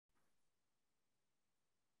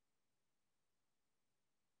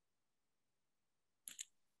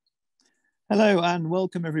Hello and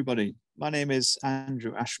welcome everybody. My name is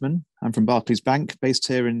Andrew Ashman. I'm from Barclays Bank, based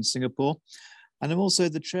here in Singapore. And I'm also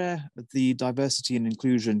the chair of the Diversity and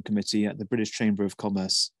Inclusion Committee at the British Chamber of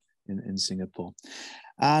Commerce in Singapore.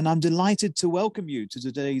 And I'm delighted to welcome you to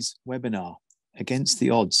today's webinar, Against the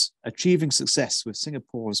Odds, Achieving Success with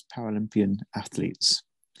Singapore's Paralympian Athletes.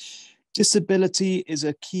 Disability is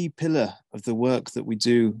a key pillar of the work that we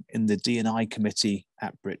do in the D&I committee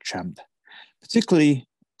at BritChamp, particularly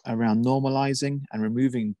around normalizing and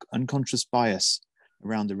removing unconscious bias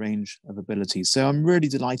around the range of abilities. So I'm really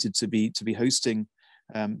delighted to be hosting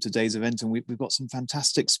today's event, and we've got some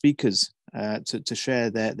fantastic speakers to share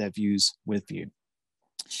their views with you.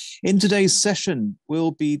 In today's session, we'll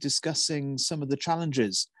be discussing some of the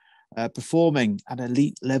challenges performing at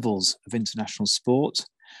elite levels of international sport.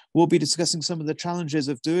 We'll be discussing some of the challenges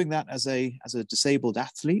of doing that as a disabled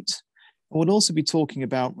athlete. And we'll also be talking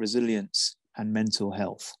about resilience and mental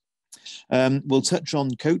health. We'll touch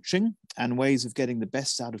on coaching and ways of getting the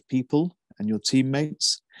best out of people and your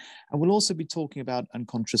teammates. And we'll also be talking about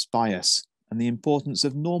unconscious bias and the importance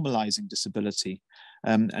of normalizing disability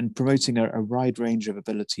and promoting a wide range of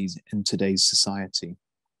abilities in today's society.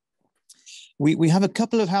 We have a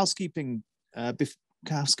couple of housekeeping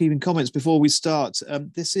comments before we start.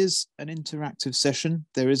 This is an interactive session.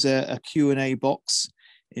 There is a Q&A box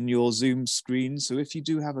in your Zoom screen. So if you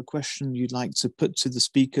do have a question you'd like to put to the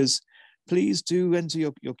speakers, please do enter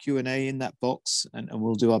your Q&A in that box, and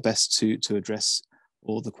we'll do our best to address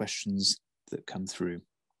all the questions that come through.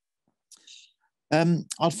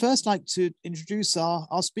 I'd first like to introduce our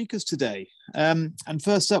speakers today. And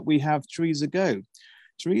first up, we have Theresa Goh.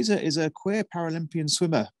 Theresa is a queer Paralympian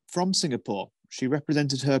swimmer from Singapore. She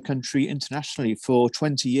represented her country internationally for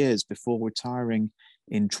 20 years before retiring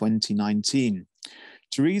in 2019.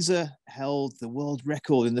 Theresa held the world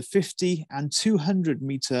record in the 50 and 200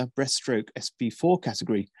 meter breaststroke SP4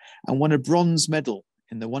 category and won a bronze medal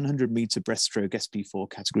in the 100 meter breaststroke SP4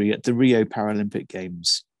 category at the Rio Paralympic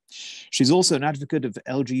Games. She's also an advocate of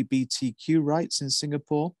LGBTQ rights in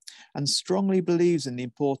Singapore and strongly believes in the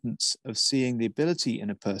importance of seeing the ability in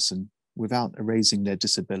a person without erasing their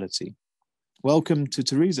disability. Welcome to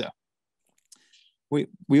Theresa.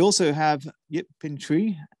 We also have Yip Pin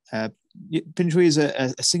Chui. Yip Pin Chui is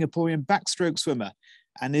a Singaporean backstroke swimmer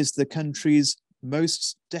and is the country's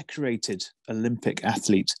most decorated Olympic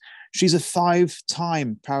athlete. She's a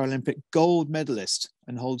 5-time Paralympic gold medalist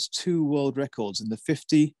and holds 2 world records in the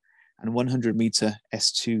 50 and 100 meter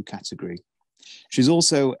S2 category. She's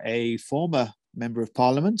also a former Member of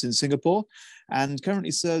Parliament in Singapore and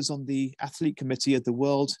currently serves on the Athlete Committee of the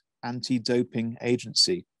World Anti-Doping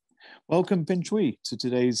Agency. Welcome, Pin Chui, to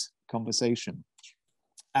today's conversation.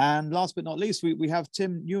 And last but not least, we have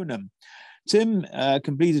Tim Newenham. Tim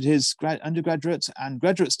completed his undergraduate and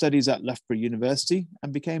graduate studies at Loughborough University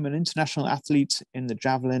and became an international athlete in the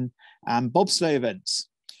javelin and bobsleigh events.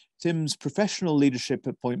 Tim's professional leadership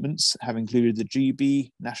appointments have included the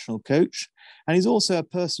GB national coach, and he's also a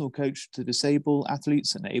personal coach to disabled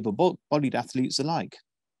athletes and able-bodied athletes alike.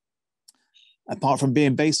 Apart from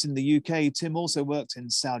being based in the UK, Tim also worked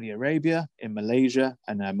in Saudi Arabia, in Malaysia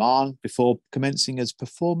and Oman before commencing as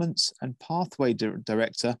Performance and Pathway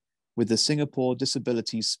Director with the Singapore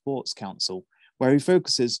Disability Sports Council, where he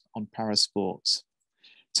focuses on parasports.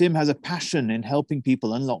 Tim has a passion in helping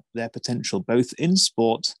people unlock their potential, both in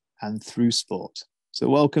sport and through sport. So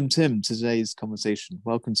welcome, Tim, to today's conversation.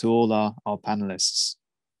 Welcome to all our panelists.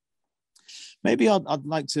 Maybe I'd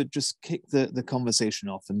like to just kick the conversation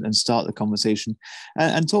off and start the conversation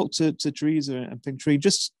and talk to Theresa and Pin Chui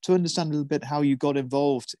just to understand a little bit how you got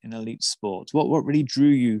involved in elite sport. What really drew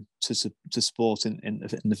you to sport in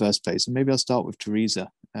the first place? And maybe I'll start with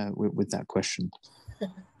Theresa with that question.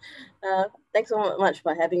 Thanks so much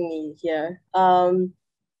for having me here.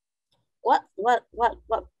 What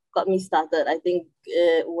got me started? I think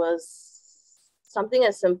it was something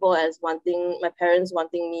as simple as my parents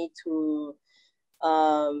wanting me to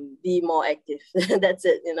be more active. That's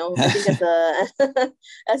it, you know. I think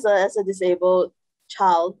as a disabled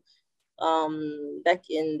child, back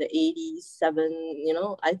in the 87, you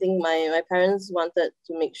know, I think my parents wanted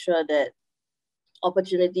to make sure that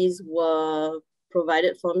opportunities were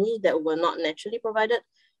provided for me that were not naturally provided.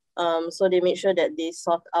 So they made sure that they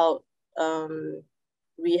sought out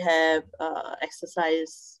rehab,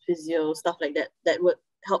 exercise, physio, stuff like that, that would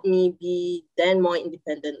help me be then more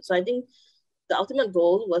independent. So I think the ultimate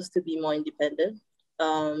goal was to be more independent.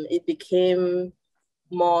 It became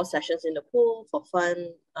more sessions in the pool for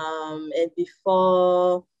fun. And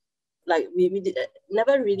before, like we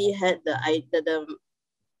never really had the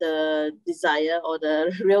desire or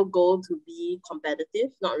the real goal to be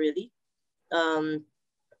competitive, not really.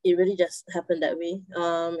 It really just happened that way.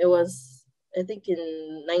 It was, I think,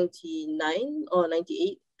 in 99 or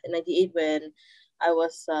 98 when I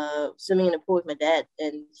was swimming in the pool with my dad,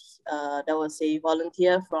 and there was a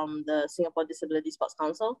volunteer from the Singapore Disability Sports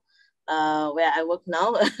Council, where I work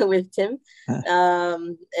now with Tim.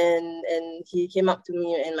 And he came up to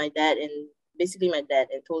me and my dad, and basically my dad,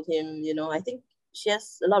 and told him, I think she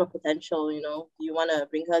has a lot of potential, you want to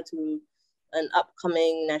bring her to an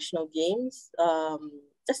upcoming national games,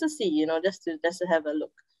 just to see, just to have a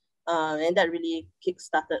look. And that really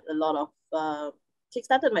kickstarted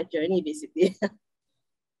kickstarted my journey, basically.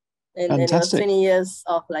 And it was 20 years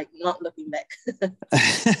of like not looking back.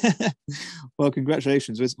 Well,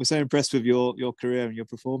 congratulations. We're so impressed with your career and your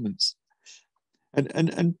performance. And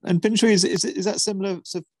Pintree, is that similar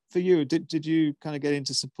for you? Did you kind of get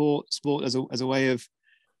into sport as a way of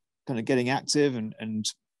kind of getting active and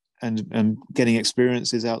getting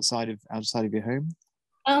experiences outside of your home?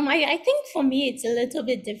 I think for me it's a little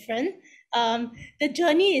bit different. The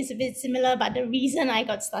journey is a bit similar, but the reason I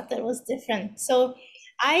got started was different. So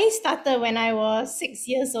I started when I was 6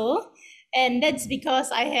 years old, and that's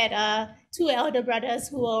because I had 2 elder brothers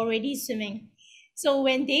who were already swimming. So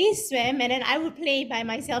when they swam, and then I would play by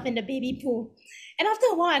myself in the baby pool. And after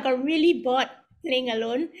a while, I got really bored playing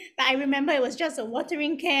alone. But I remember it was just a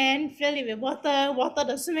watering can, fill it with water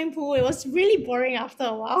the swimming pool. It was really boring after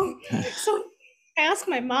a while. So I asked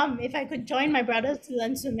my mom if I could join my brothers to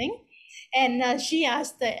learn swimming. And she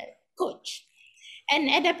asked the coach. And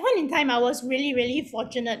at that point in time, I was really, really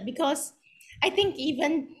fortunate, because I think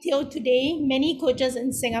even till today, many coaches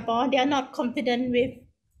in Singapore, they are not confident with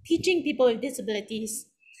teaching people with disabilities.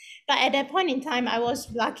 But at that point in time, I was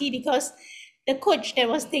lucky because the coach that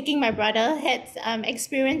was taking my brother had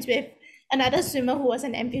experience with another swimmer who was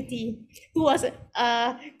an amputee, who was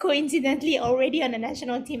coincidentally already on the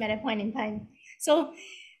national team at that point in time. So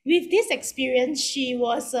with this experience, she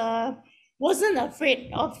wasn't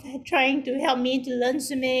afraid of trying to help me to learn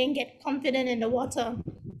swimming, get confident in the water.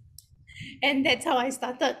 And that's how I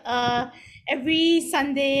started. Every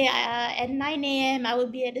Sunday at 9 a.m., I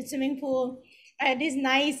would be at the swimming pool. I had this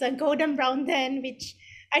nice golden brown tan, which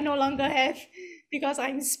I no longer have because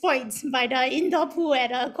I'm spoiled by the indoor pool at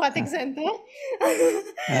the aquatic center.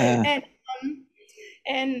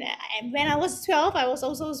 And when I was 12, I was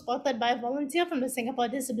also spotted by a volunteer from the Singapore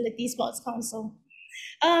Disability Sports Council.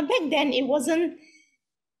 Back then, it wasn't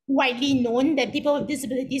widely known that people with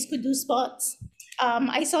disabilities could do sports.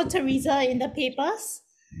 I saw Theresa in the papers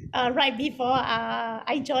right before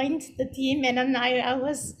I joined the team, and then I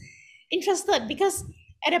was interested because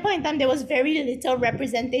at that point in time, there was very little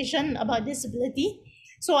representation about disability.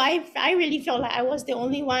 So I really felt like I was the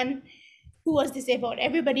only one who was disabled.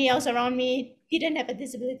 Everybody else around me didn't have a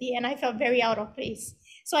disability, and I felt very out of place.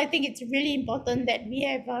 So I think it's really important that we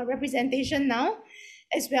have representation now,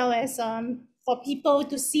 as well as for people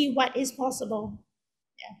to see what is possible.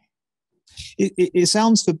 Yeah. It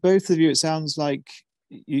sounds, for both of you, it sounds like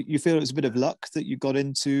you feel it's a bit of luck that you got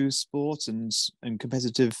into sport and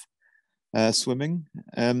competitive swimming,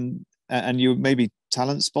 and you maybe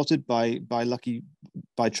talent spotted by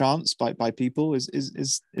chance by people.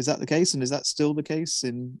 Is that the case, and is that still the case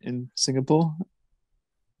in Singapore?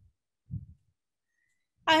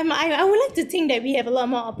 I would like to think that we have a lot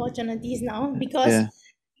more opportunities now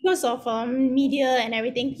because of media and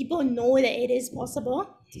everything. People know that it is possible.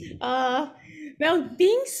 Well,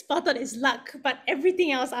 being spotted is luck, but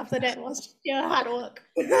everything else after that was sheer hard work.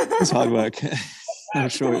 It's hard work. I'm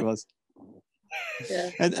sure it was. Yeah,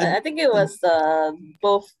 I think it was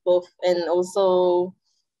both, and also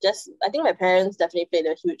just, I think my parents definitely played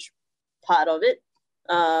a huge part of it.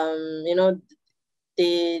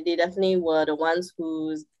 They definitely were the ones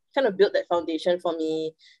who kind of built that foundation for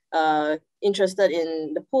me. Interested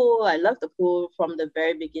in the pool. I loved the pool from the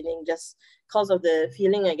very beginning, just because of the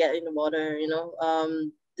feeling I get in the water.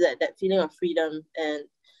 That feeling of freedom and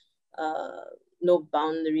no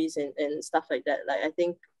boundaries and stuff like that. Like, I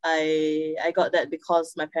think I got that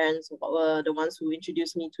because my parents were the ones who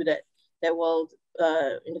introduced me to that world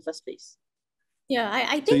in the first place. Yeah,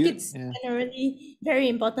 I think it's generally very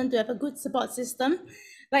important to have a good support system.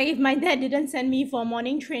 Like, if my dad didn't send me for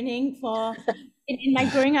morning training in my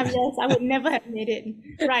growing up years, I would never have made it.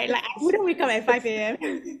 Right? Like, I wouldn't wake up at 5 a.m.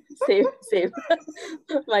 Same.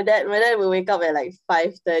 My dad will wake up at like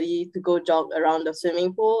 5:30 to go jog around the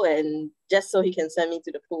swimming pool, and just so he can send me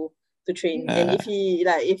to the pool to train. And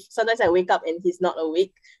if sometimes I wake up and he's not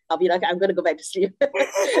awake, I'll be like, I'm gonna go back to sleep.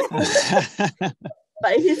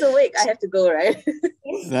 But if he's awake, I have to go, right?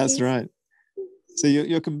 That's right. So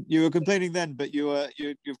you were complaining then, but you're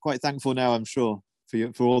quite thankful now, I'm sure,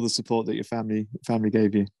 for all the support that your family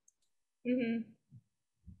gave you. Mm-hmm.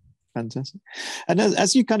 Fantastic. And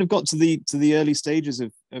as you kind of got to the early stages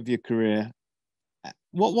of your career,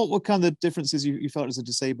 what were kind of the differences you felt as a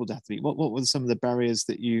disabled athlete? What were some of the barriers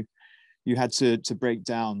that you had to break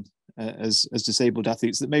down as disabled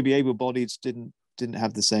athletes that maybe able-bodied didn't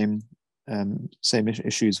have the same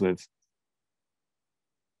issues with?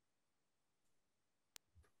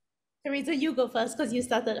 Theresa, you go first because you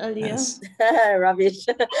started earlier. Yes. Rubbish.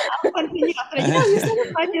 I'll continue after that. You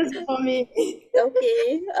started 5 years before me.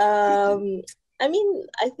 Okay. I mean,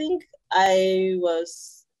 I think I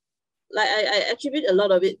was like I attribute a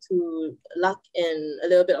lot of it to luck and a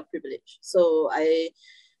little bit of privilege. So I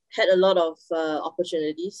had a lot of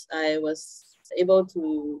opportunities. I was able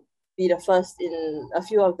to be the first in a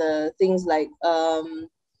few of the things like I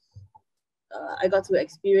got to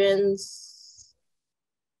experience.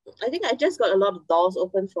 I think I just got a lot of doors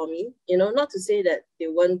open for me. Not to say that they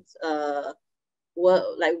weren't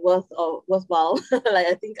worthwhile. Like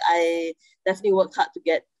I think I definitely worked hard to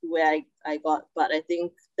get to where I got, but I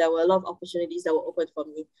think there were a lot of opportunities that were open for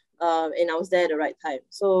me, and I was there at the right time.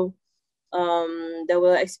 So there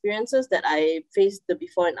were experiences that I faced the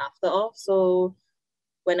before and after of. So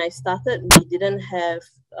when I started, we didn't have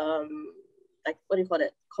like what do you call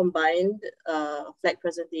it, combined flag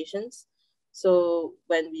presentations. So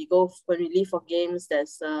when we leave for games,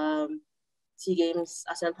 there's SEA Games,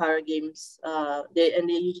 ASEAN Para Games.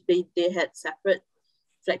 They had separate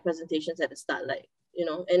flag presentations at the start,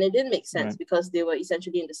 and it didn't make sense because they were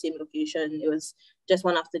essentially in the same location. It was just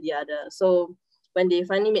one after the other. So when they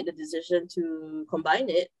finally made the decision to combine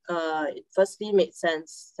it firstly made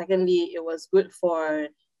sense. Secondly, it was good for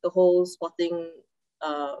the whole sporting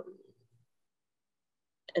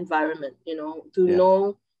environment, to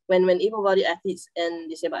know when able-bodied athletes and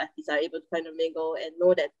disabled athletes are able to kind of mingle and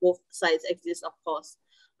know that both sides exist, of course,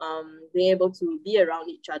 being able to be around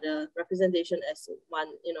each other, representation as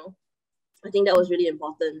one, I think that was really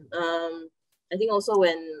important. I think also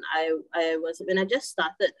when I just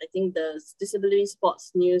started, I think the disability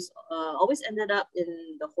sports news always ended up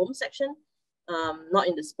in the home section, not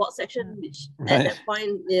in the sports section, which at that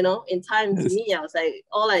point, in time, to me, I was like,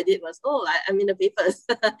 all I did was, I'm in the papers.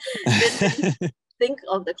 Didn't think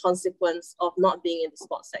of the consequence of not being in the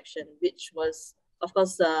sports section, which was, of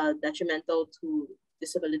course, detrimental to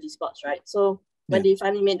disability sports, right? So when they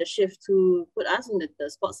finally made the shift to put us in the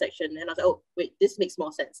sports section, and I was like, oh, wait, this makes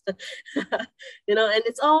more sense. And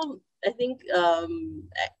it's all, I think,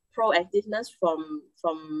 proactiveness from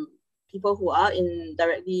people who are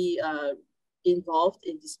directly involved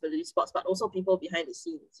in disability sports, but also people behind the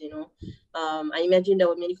scenes, I imagine there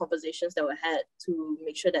were many conversations that were had to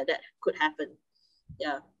make sure that could happen.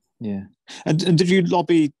 Yeah. And did you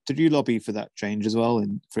lobby for that change as well,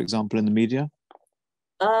 for example, in the media?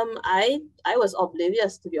 I was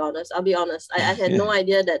oblivious, to be honest. I'll be honest. I had no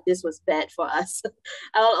idea that this was bad for us.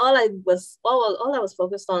 all I was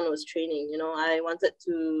focused on was training. I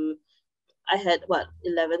had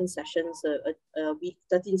 11 sessions a week,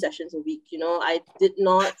 13 sessions a week. I did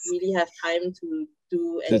not really have time to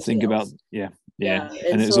do anything to think else. about.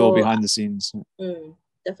 And it was all behind the scenes.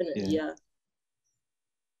 Definitely, yeah.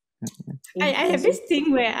 I have this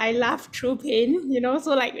thing where I laugh through pain,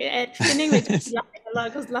 so like at training, we just laughing a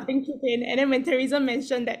lot because laughing through pain. And then when Theresa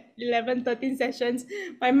mentioned that 11, 13 sessions,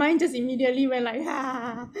 my mind just immediately went like,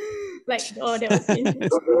 oh, that was painful.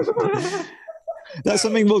 That's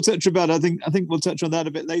something we'll touch about. I think we'll touch on that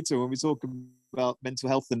a bit later when we talk about mental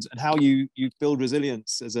health and how you build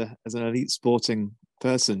resilience as an elite sporting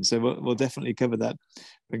person. So we'll definitely cover that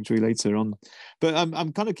Victory later on. But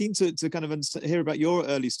I'm kind of keen to kind of hear about your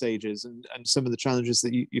early stages and some of the challenges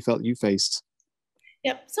that you felt you faced.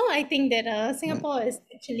 Yep. So I think that Singapore is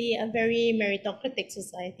actually a very meritocratic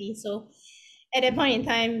society. So at that point in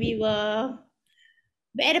time,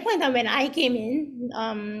 when I came in,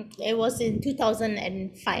 it was in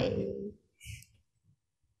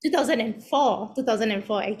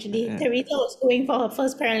 2004 actually. Yeah. Theresa was going for her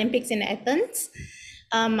first Paralympics in Athens.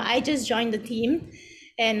 I just joined the team,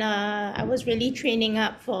 and I was really training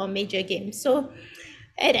up for major games. So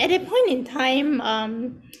at that point in time,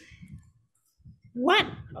 on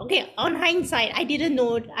hindsight, I didn't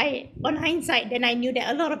know. On hindsight, then I knew that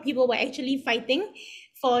a lot of people were actually fighting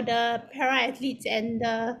for the para athletes and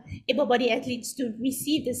the able-bodied athletes to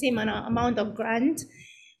receive the same amount of grant,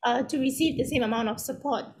 to receive the same amount of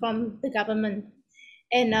support from the government.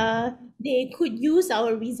 And they could use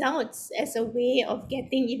our results as a way of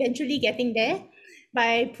eventually getting there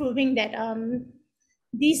by proving that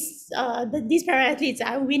these para athletes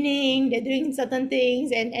are winning, they're doing certain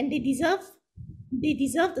things, and they deserve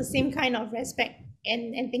the same kind of respect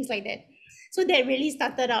and things like that. So that really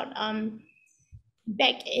started out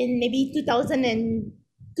back in maybe 2000 and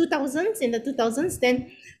 2000s, in the 2000s.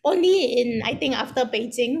 Then only in, I think, after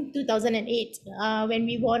Beijing 2008, when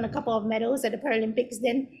we won a couple of medals at the Paralympics,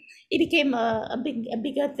 then it became a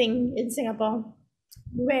bigger thing in Singapore,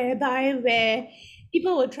 where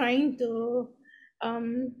people were trying to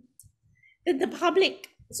the public.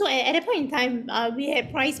 So at that point in time, we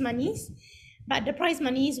had prize monies, but the prize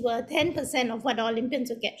monies were 10% of what the Olympians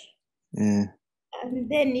would get. Yeah. And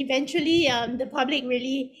then eventually, the public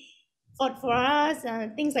really fought for us,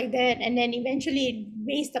 things like that. And then eventually it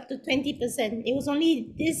raised up to 20%. It was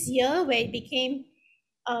only this year where it became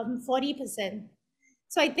 40%.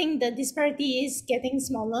 So I think the disparity is getting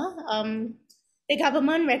smaller. The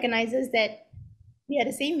government recognizes that we are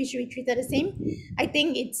the same, we should be treated the same. I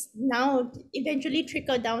think it's now eventually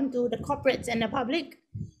trickled down to the corporates and the public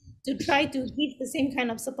to try to give the same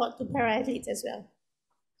kind of support to para-athletes as well.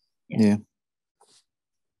 Yeah.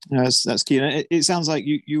 No, that's key. And it sounds like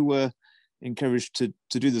you were encouraged to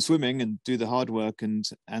do the swimming and do the hard work, and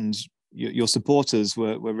your supporters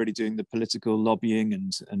were really doing the political lobbying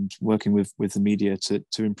and working with the media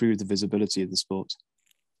to improve the visibility of the sport.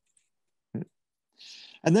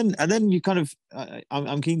 And then you kind of,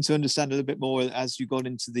 I'm keen to understand a little bit more as you got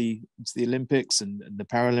into the Olympics and the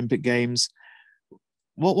Paralympic Games.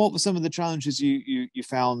 What were some of the challenges you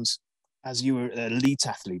found as you were an elite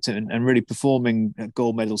athlete and really performing at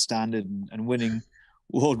gold medal standard and winning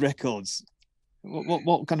world records? What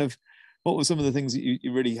were some of the things that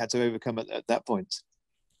you really had to overcome at that point?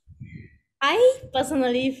 I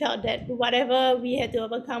personally felt that whatever we had to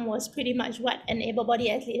overcome was pretty much what an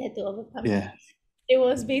able-bodied athlete had to overcome. Yeah. It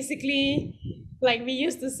was basically, like we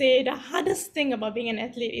used to say, the hardest thing about being an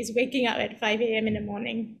athlete is waking up at 5 a.m. in the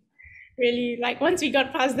morning. Really, like once we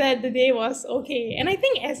got past that, the day was okay. And I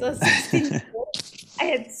think as a 16-year-old, I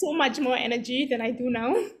had so much more energy than I do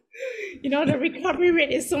now. You know, the recovery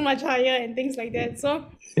rate is so much higher and things like that. So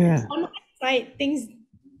yeah, on my side, things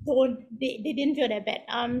they didn't feel that bad.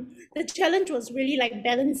 The challenge was really like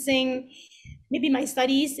balancing maybe my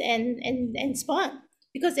studies and sport,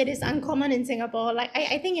 because it is uncommon in Singapore. Like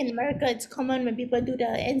I think in America, it's common when people do the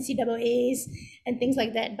NCAAs and things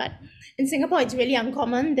like that. But in Singapore, it's really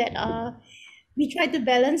uncommon that we try to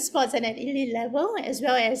balance sports at an elite level as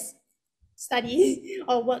well as study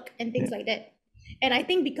or work and things like that. And I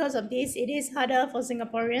think because of this, it is harder for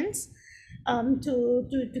Singaporeans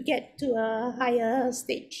to get to a higher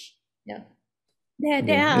stage. Yeah,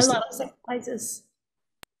 there are a lot of sacrifices.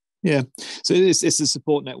 Yeah, so it's the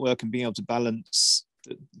support network and being able to balance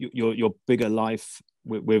your bigger life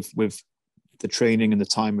with the training and the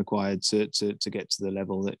time required to get to the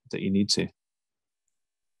level that you need to.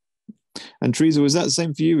 And Theresa, was that the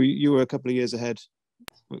same for you? You were a couple of years ahead.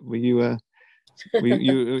 Were you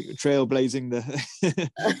trailblazing the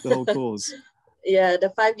whole cause? Yeah, the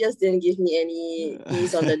 5 years didn't give me any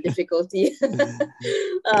ease on the difficulty.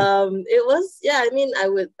 It was, yeah, I mean, I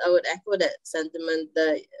would echo that sentiment.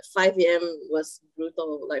 The 5 a.m. was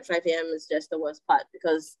brutal. Like 5 a.m. is just the worst part,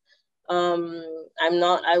 because I'll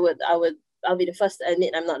be the first to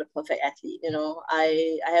admit I'm not a perfect athlete. You know,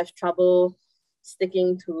 I have trouble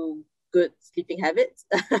sticking to good sleeping habits.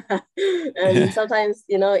 And sometimes,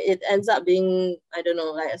 you know, it ends up being, I don't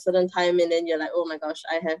know, like a certain time, and then you're like, oh my gosh,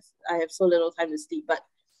 I have so little time to sleep. But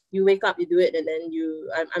you wake up, you do it, and then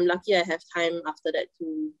I'm lucky I have time after that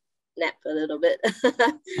to nap a little bit.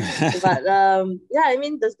 But yeah, I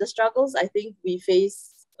mean, the struggles I think we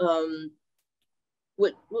face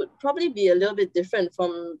would probably be a little bit different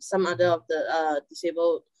from some other of the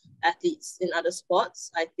disabled athletes in other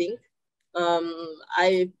sports, I think.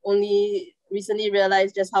 I only recently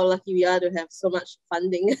realized just how lucky we are to have so much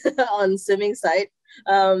funding on swimming side.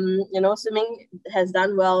 You know, swimming has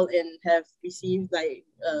done well and have received like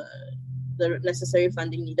the necessary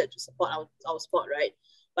funding needed to support our sport, right?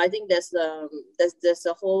 But I think there's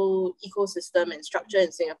a whole ecosystem and structure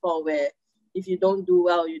in Singapore where if you don't do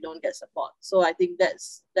well, you don't get support. So I think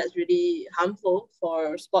that's really harmful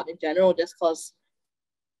for sport in general, just because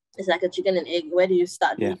it's like a chicken and egg. Where do you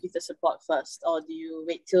start? Do you give the support first, or do you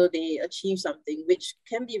wait till they achieve something, which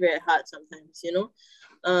can be very hard sometimes, you know?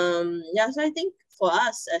 So I think for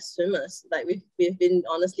us as swimmers, like we've been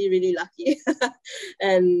honestly really lucky.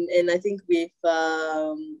 and I think with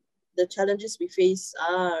the challenges we face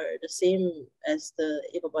are the same as the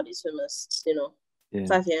able-bodied swimmers, you know.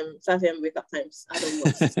 5 a.m. wake up times are the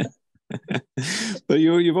worst. But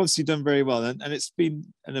you've obviously done very well, and it's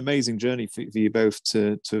been an amazing journey for you both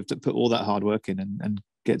to put all that hard work in and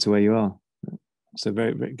get to where you are. So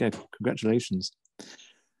very, very good. Congratulations.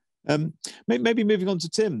 Maybe moving on to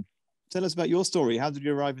Tim. tell us about your story. How did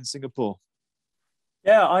you arrive in Singapore?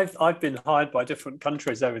 Yeah, I've been hired by different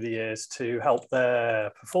countries over the years to help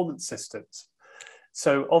their performance systems.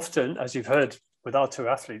 So often, as you've heard with our two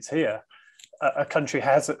athletes here, a country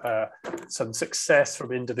has some success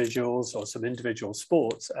from individuals or some individual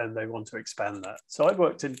sports, and they want to expand that. So I've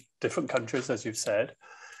worked in different countries, as you've said,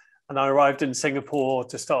 and I arrived in Singapore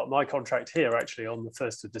to start my contract here actually on the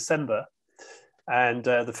 1st of December. And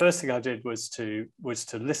the first thing I did was to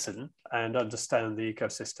listen and understand the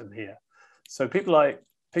ecosystem here. So people like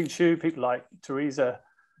Ping Chu, people like Theresa,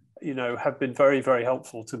 have been very, very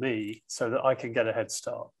helpful to me so that I can get a head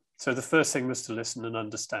start. So the first thing was to listen and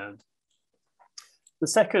understand. The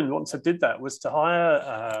second, once I did that, was to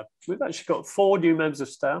hire, we've actually got 4 new members of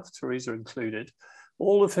staff, Theresa included,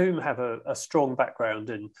 all of whom have a strong background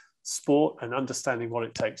in sport and understanding what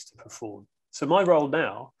it takes to perform. So my role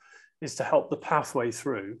now is to help the pathway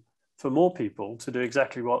through for more people to do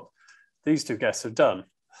exactly what these 2 guests have done.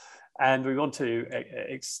 And we want to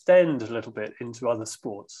extend a little bit into other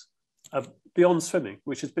sports beyond swimming,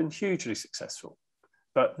 which has been hugely successful.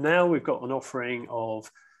 But now we've got an offering of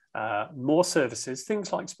more services,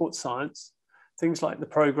 things like sports science, things like the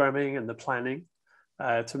programming and the planning,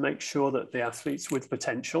 to make sure that the athletes with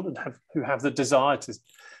potential and who have the desire to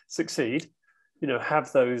succeed,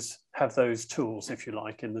 have those tools, if you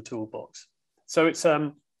like, in the toolbox. So it's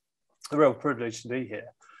a real privilege to be here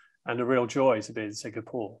and a real joy to be in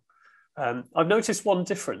Singapore. I've noticed one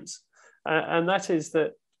difference, and that is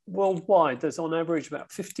that worldwide, there's on average about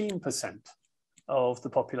 15% of the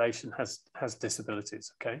population has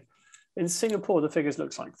disabilities, okay? In Singapore, the figures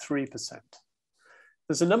looks like 3%.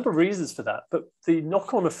 There's a number of reasons for that, but the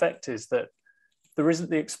knock-on effect is that there isn't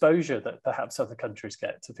the exposure that perhaps other countries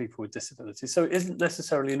get to people with disabilities. So it isn't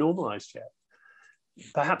necessarily normalized yet.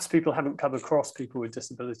 Perhaps people haven't come across people with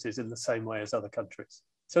disabilities in the same way as other countries.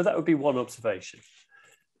 So that would be one observation.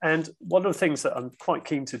 And one of the things that I'm quite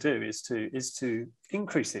keen to do is to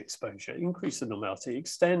increase the exposure, increase the normality,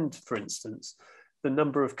 extend, for instance, the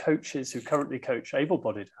number of coaches who currently coach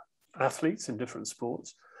able-bodied athletes in different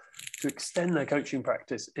sports, to extend their coaching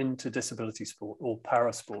practice into disability sport, or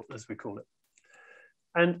parasport, as we call it.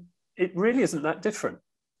 And it really isn't that different.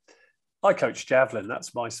 I coach javelin,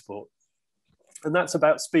 that's my sport. And that's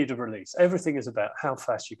about speed of release. Everything is about how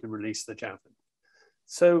fast you can release the javelin.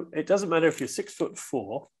 So it doesn't matter if you're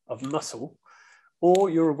 6'4" of muscle, or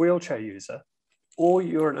you're a wheelchair user, or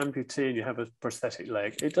you're an amputee and you have a prosthetic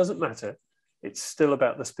leg. It doesn't matter. It's still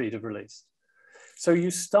about the speed of release. So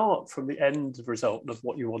you start from the end result of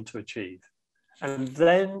what you want to achieve. And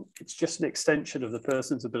then it's just an extension of the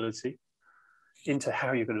person's ability into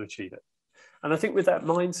how you're going to achieve it. And I think with that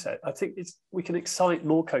mindset, I think we can excite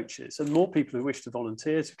more coaches and more people who wish to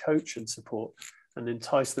volunteer to coach and support and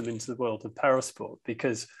entice them into the world of parasport,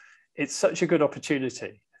 because it's such a good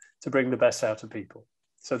opportunity to bring the best out of people.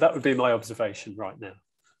 So that would be my observation right now.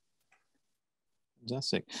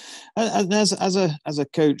 Fantastic. And as a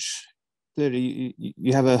coach, clearly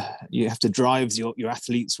you have to drive your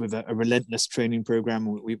athletes with a relentless training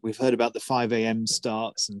program. We've heard about the 5 a.m.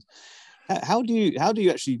 starts, and how do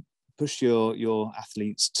you actually push your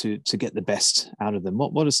athletes to get the best out of them?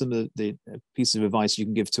 What are some of the pieces of advice you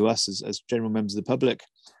can give to us as general members of the public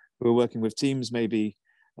who are working with teams, maybe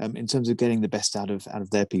in terms of getting the best out of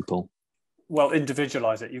their people? Well,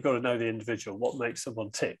 individualize it. You've got to know the individual, what makes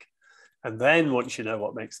someone tick. And then once you know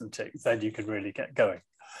what makes them tick, then you can really get going.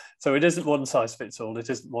 So it isn't one size fits all. It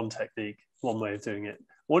isn't one technique, one way of doing it.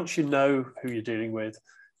 Once you know who you're dealing with,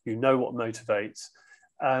 you know what motivates,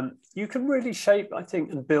 you can really shape, I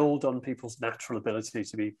think, and build on people's natural ability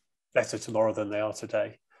to be better tomorrow than they are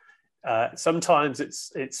today. Sometimes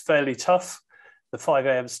it's fairly tough. The 5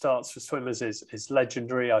 a.m. starts for swimmers is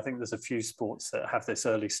legendary. I think there's a few sports that have this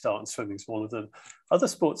early start, and swimming's one of them. Other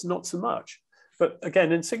sports, not so much. But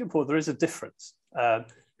again, in Singapore, there is a difference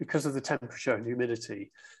because of the temperature and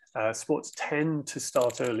humidity. Sports tend to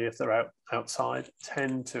start early if they're outside,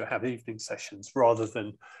 tend to have evening sessions rather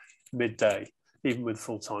than midday, even with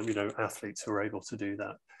full-time, athletes who are able to do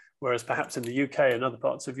that. Whereas perhaps in the UK and other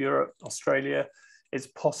parts of Europe, Australia, it's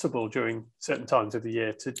possible during certain times of the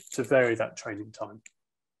year to vary that training time.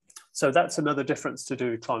 So that's another difference to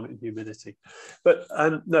do with climate and humidity. But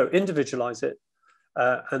no, individualize it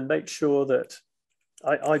and make sure that,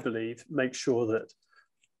 I believe, make sure that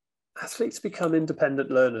athletes become independent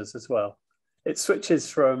learners as well. It switches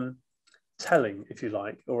from telling, if you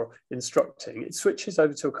like, or instructing. It switches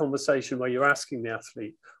over to a conversation where you're asking the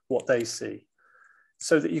athlete what they see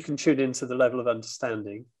so that you can tune into the level of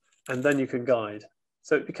understanding and then you can guide.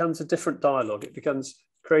 So it becomes a different dialogue. It becomes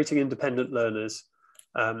creating independent learners,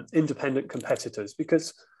 independent competitors,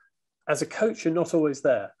 because as a coach, you're not always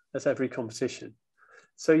there at every competition.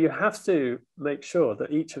 So you have to make sure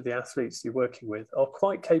that each of the athletes you're working with are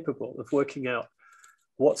quite capable of working out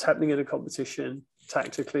what's happening in a competition,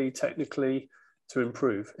 tactically, technically, to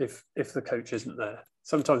improve if the coach isn't there.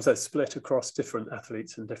 Sometimes they're split across different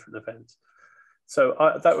athletes and different events. So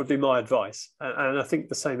that would be my advice. And I think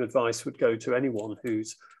the same advice would go to anyone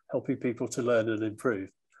who's helping people to learn and improve.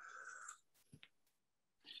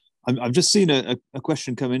 I've just seen a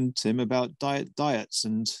question come in, Tim, about diets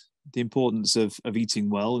and the importance of eating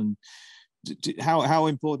well, and how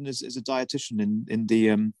important is a dietitian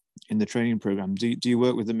in the training program? Do you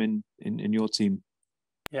work with them in your team?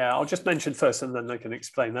 Yeah, I'll just mention first, and then they can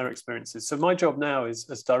explain their experiences. So my job now is,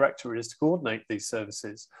 as director, is to coordinate these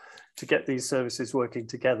services, to get these services working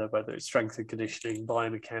together, whether it's strength and conditioning,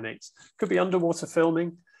 biomechanics, could be underwater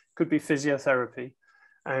filming, could be physiotherapy,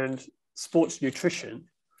 and sports nutrition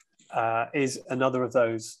is another of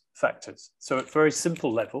those factors. So at very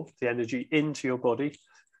simple level, the energy into your body,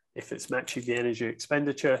 if it's matching the energy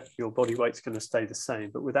expenditure, your body weight's going to stay the same.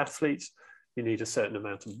 But with athletes, you need a certain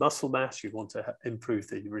amount of muscle mass. You want to improve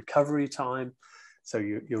the recovery time, so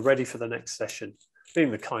you're ready for the next session.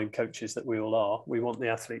 Being the kind coaches that we all are, we want the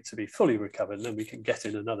athlete to be fully recovered, and then we can get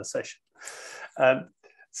in another session.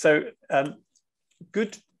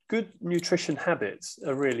 Good nutrition habits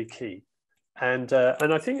are really key. And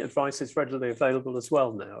I think advice is readily available as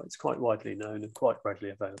well now. It's quite widely known and quite readily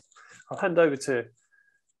available. I'll hand over to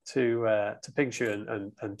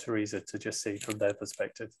Pingshu and Theresa to just see from their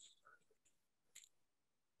perspective.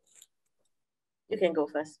 You can go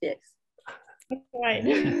first, yes.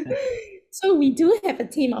 Right. So we do have a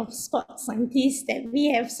team of sports scientists that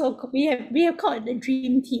we have called the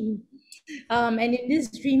dream team. And in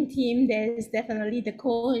this dream team, there's definitely the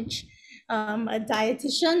coach, a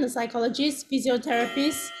dietitian, a psychologist,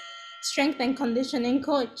 physiotherapist, strength and conditioning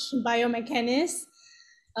coach, biomechanist.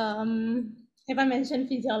 Have I mentioned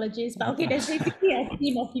physiologist? But okay, there's basically a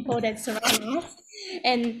team of people that surround us,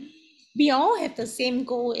 and we all have the same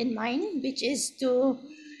goal in mind, which is to,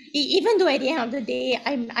 even though at the end of the day,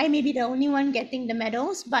 I may be the only one getting the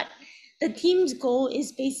medals, but the team's goal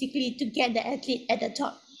is basically to get the athlete at the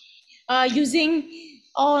top, using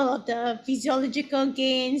all of the physiological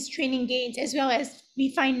gains, training gains, as well as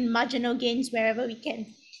we find marginal gains wherever we can.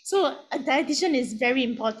 So a dietitian is very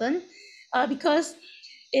important because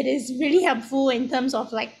it is really helpful in terms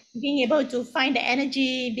of like being able to find the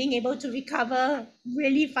energy, being able to recover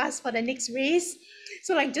really fast for the next race.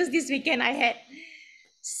 So like just this weekend, I had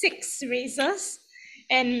 6 races,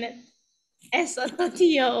 and as a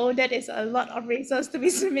 30-year-old, that is a lot of races to be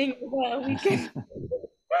swimming over a weekend.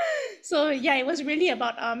 So yeah, it was really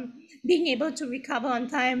about being able to recover on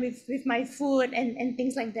time with my food and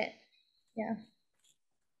things like that. Yeah.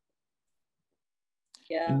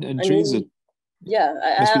 Yeah. And Theresa, yeah,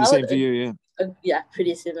 must be the same for you, yeah. Yeah,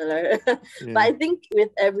 pretty similar. Yeah. But I think with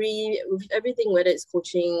everything, whether it's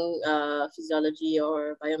coaching, physiology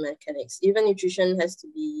or biomechanics, even nutrition has to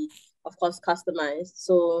be, of course, customized.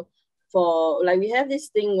 So for like, we have this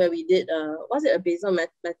thing where we did a basal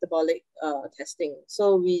metabolic testing.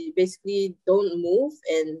 So we basically don't move,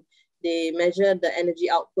 and they measure the energy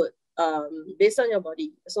output based on your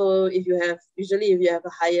body. So usually if you have a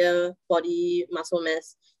higher body muscle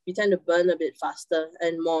mass, you tend to burn a bit faster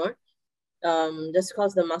and more, just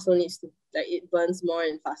because the muscle needs to, like, it burns more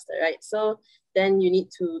and faster, right? So then you need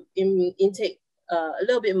to intake a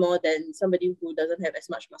little bit more than somebody who doesn't have as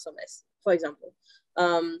much muscle mass, for example.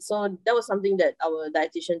 So that was something that our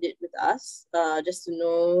dietitian did with us, just to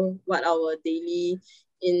know what our daily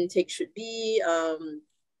intake should be.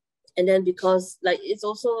 And then because like it's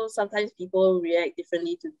also sometimes people react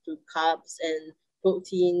differently to carbs and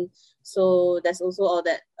protein, so there's also all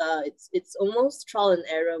that. It's almost trial and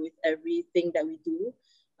error with everything that we do.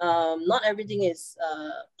 Not everything is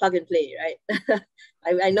plug and play, right?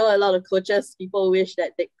 I know a lot of coaches, people wish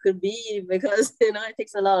that they could be, because it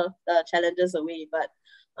takes a lot of challenges away, but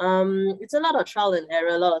it's a lot of trial and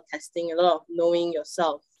error, a lot of testing, a lot of knowing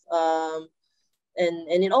yourself,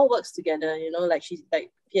 and it all works together. Like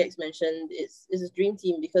PX mentioned, it's a dream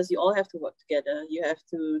team because you all have to work together. You have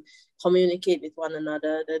to communicate with one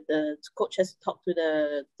another. The coach has to talk to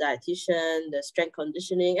the dietitian, the strength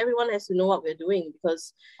conditioning. Everyone has to know what we're doing,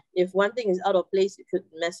 because if one thing is out of place, it could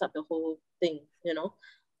mess up the whole thing,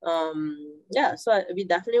 Yeah, so we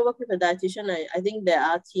definitely work with a dietitian. I think there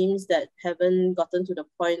are teams that haven't gotten to the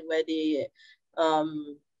point where they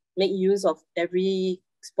make use of every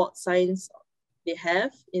sports science they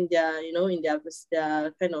have in their, in their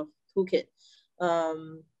kind of toolkit.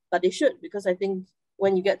 But they should, because I think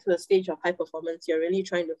when you get to a stage of high performance, you're really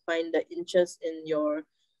trying to find the inches in your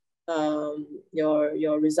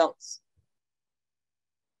your results.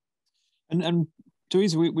 And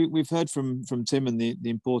Theresa, we've heard from Tim and the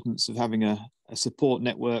importance of having a support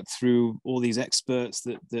network through all these experts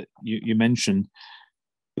that you mentioned.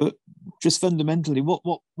 But just fundamentally, what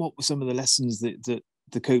were some of the lessons that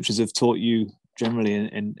the coaches have taught you generally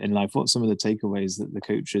in life? What are some of the takeaways that the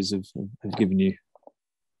coaches have given you?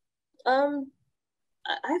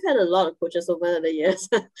 I've had a lot of coaches over the years.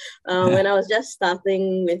 When I was just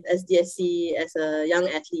starting with SDSC as a young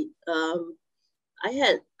athlete,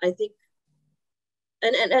 I think,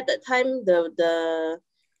 and at that time, the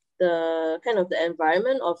kind of the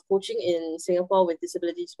environment of coaching in Singapore with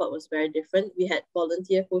disability sport was very different. We had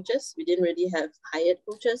volunteer coaches. We didn't really have hired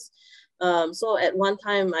coaches. So at one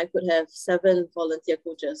time, I could have 7 volunteer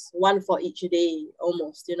coaches, 1 for each day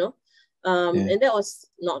almost, you know. And that was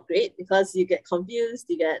not great because you get confused,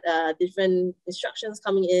 you get different instructions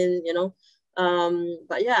coming in, you know.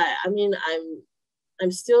 But yeah, I mean,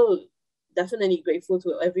 I'm still definitely grateful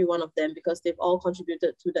to every one of them because they've all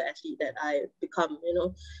contributed to the athlete that I become, you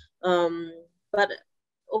know. But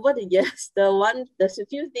over the years, there's a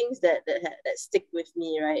few things that stick with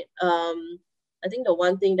me, right? I think the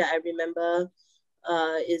one thing that I remember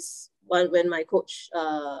is when my coach,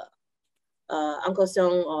 Uncle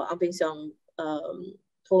Seong or Ang Ping Seong,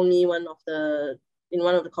 told me in one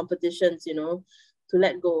of the competitions, you know, to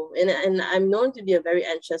let go. And I'm known to be a very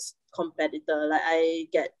anxious competitor. Like I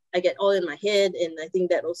get all in my head, and I think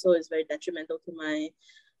that also is very detrimental to my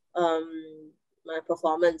my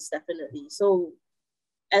performance, definitely. So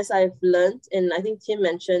as I've learned, and I think Tim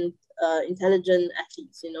mentioned intelligent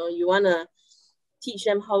athletes, you know, you want to teach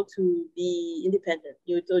them how to be independent.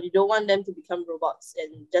 You don't want them to become robots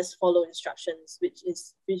and just follow instructions, which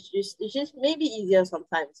is maybe easier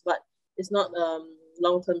sometimes, but it's not a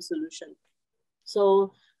long-term solution.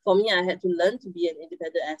 So for me, I had to learn to be an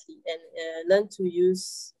independent athlete and learn to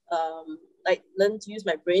use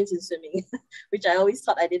my brains in swimming, which I always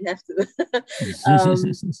thought I didn't have to.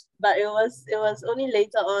 But it was only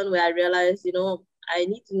later on where I realized, you know, I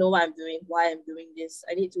need to know what I'm doing, why I'm doing this.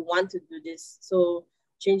 I need to want to do this. So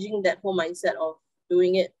changing that whole mindset of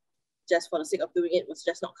doing it just for the sake of doing it was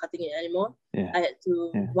just not cutting it anymore. I had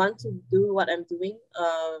to want to do what I'm doing,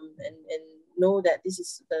 and know that this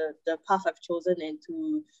is the path I've chosen and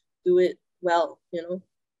to do it well, you know.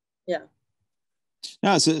 Yeah.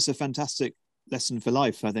 No, it's a fantastic lesson for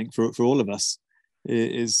life, I think, for all of us.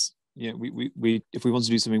 Is, you know, we if we want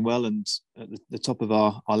to do something well and at the top of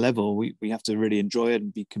our level, we have to really enjoy it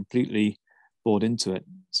and be completely bought into it.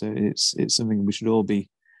 So it's something we should all be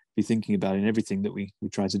thinking about in everything that we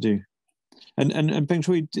try to do. And Peng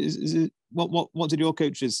Shui, what did your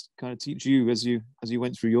coaches kind of teach you as you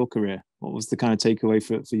went through your career? What was the kind of takeaway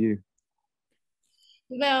for you?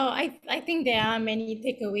 Well, I think there are many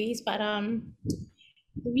takeaways, but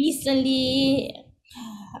recently,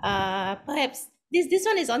 perhaps this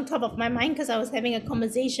one is on top of my mind because I was having a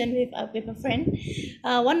conversation with a friend.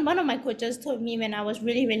 One of my coaches told me when I was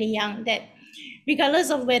really, really young that regardless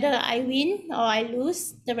of whether I win or I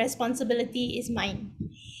lose, the responsibility is mine.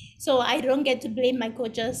 So I don't get to blame my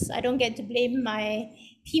coaches. I don't get to blame my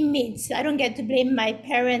teammates. I don't get to blame my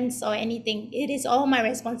parents or anything. It is all my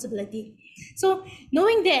responsibility. So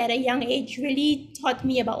knowing that at a young age really taught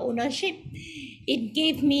me about ownership. It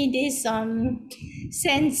gave me this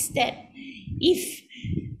sense that if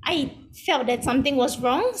I felt that something was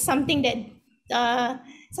wrong, something I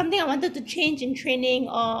wanted to change in training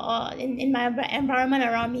or in my environment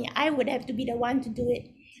around me, I would have to be the one to do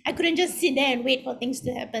it. I couldn't just sit there and wait for things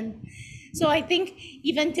to happen. So I think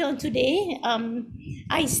even till today,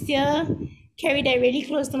 I still carry that really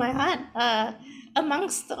close to my heart,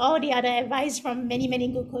 amongst all the other advice from many, many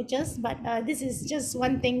good coaches. But this is just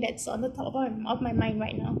one thing that's on the top of my mind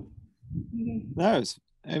right now. Mm-hmm. No, it's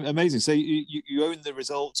amazing. So you own the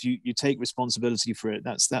results, you take responsibility for it.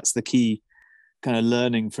 That's the key kind of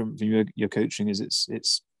learning from your coaching, is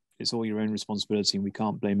it's all your own responsibility, and we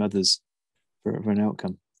can't blame others for an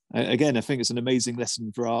outcome. Again, I think it's an amazing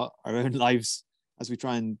lesson for our own lives as we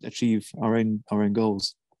try and achieve our own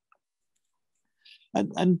goals.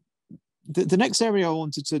 And the next area I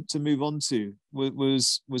wanted to move on to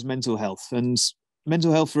was mental health. And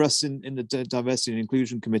mental health for us in the Diversity and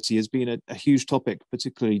Inclusion Committee has been a huge topic,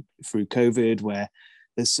 particularly through COVID, where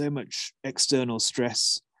there's so much external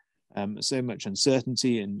stress, so much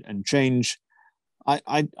uncertainty and change.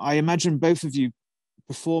 I imagine both of you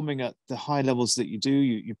performing at the high levels that you do,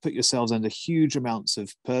 you put yourselves under huge amounts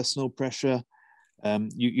of personal pressure.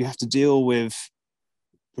 You have to deal with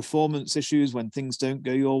performance issues when things don't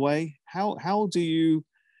go your way. How do you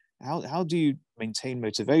maintain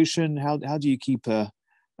motivation? How do you keep a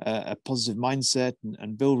a positive mindset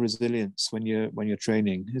and build resilience when you're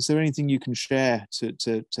training. Is there anything you can share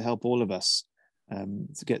to help all of us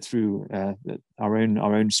to get through our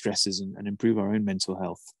own stresses and improve our own mental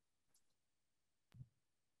health?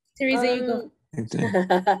 Theresa, you go.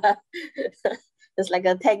 It's like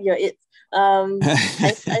a tag your it. I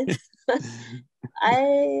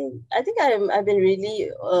think I've been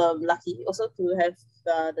really lucky also to have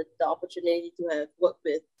the opportunity to have worked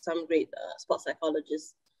with some great sports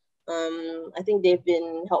psychologists. I think they've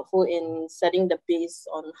been helpful in setting the base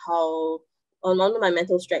on on my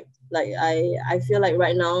mental strength. Like I feel like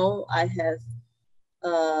right now I have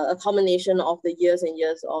a combination of the years and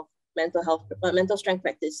years of mental strength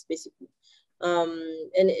practice, basically.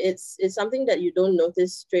 And it's something that you don't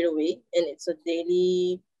notice straight away, and it's a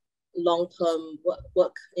daily long-term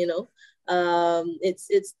work, you know.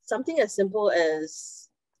 It's something as simple as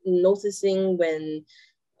noticing when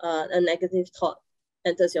a negative thought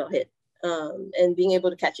enters your head, and being able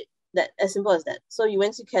to catch it. That as simple as that. So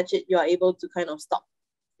once you catch it, you are able to kind of stop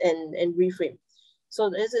and reframe. So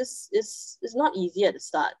it's not easy at the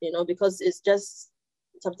start, you know, because it's just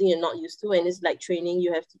something you're not used to, and it's like training.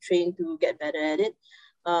 You have to train to get better at it.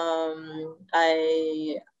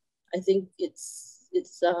 I think it's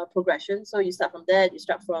a progression. So you start from that, you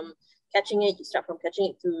start from catching it,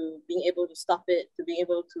 to being able to stop it, to being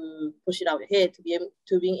able to push it out of your head, to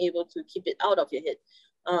being able to keep it out of your head.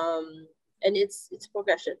 And it's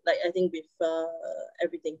progression. Like I think with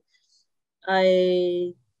everything,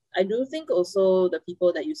 I do think also the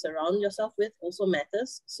people that you surround yourself with also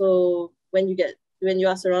matters. So when you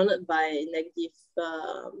are surrounded by negative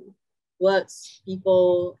words,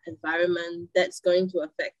 people, environment, that's going to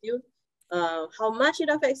affect you. How much it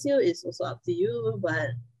affects you is also up to you, but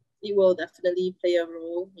it will definitely play a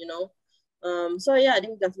role, you know. So yeah, I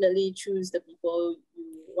think definitely choose the people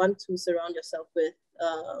you want to surround yourself with.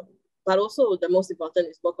 But also the most important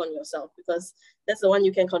is work on yourself, because that's the one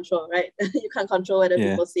you can control, right? You can't control whether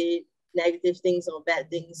people say negative things or bad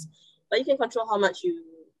things, but you can control how much you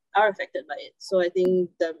are affected by it. So I think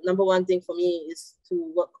the number one thing for me is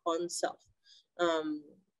to work on self, to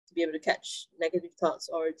be able to catch negative thoughts,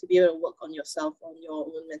 or to be able to work on yourself, on your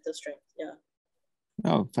own mental strength. Yeah.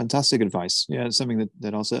 Oh, fantastic advice. Yeah, it's something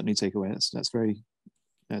that I'll certainly take away. That's very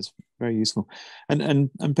useful. And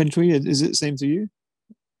Pentri, is it the same to you?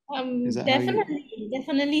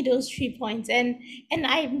 Definitely those 3 points, and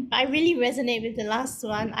I really resonate with the last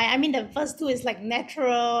one. I mean the first two is like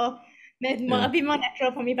natural, a bit more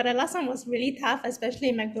natural for me, but the last one was really tough, especially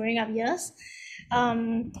in my growing up years.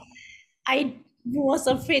 I was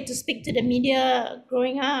afraid to speak to the media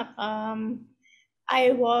growing up.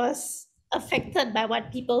 I was affected by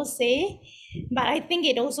what people say, but I think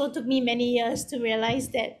it also took me many years to realize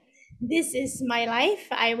that this is my life.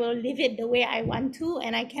 I will live it the way I want to,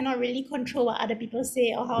 and I cannot really control what other people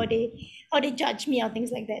say or how they judge me or things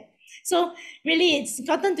like that. So really, it's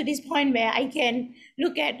gotten to this point where I can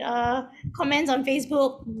look at comments on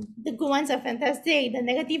Facebook. The good ones are fantastic. The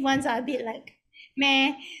negative ones are a bit like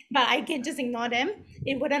meh, but I can just ignore them.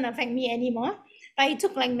 It wouldn't affect me anymore. But it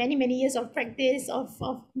took like many years of practice of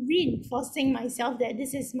reinforcing myself that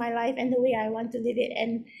this is my life and the way I want to live it,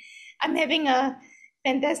 and I'm having a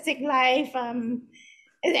fantastic life.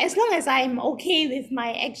 As long as I'm okay with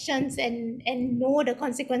my actions and know the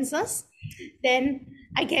consequences, then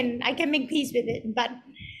I can make peace with it. But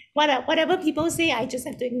whatever people say, I just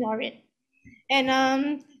have to ignore it.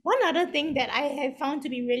 And one other thing that I have found to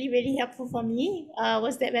be really helpful for me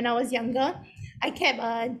was that when I was younger, I kept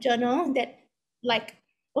a journal that like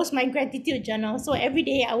was my gratitude journal. So every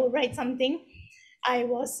day I would write something I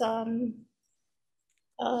was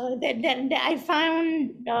that I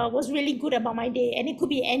found was really good about my day, and it could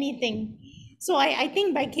be anything. So I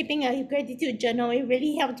think by keeping a gratitude journal, it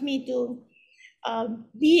really helped me to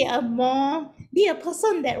be a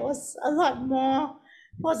person that was a lot more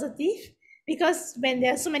positive, because when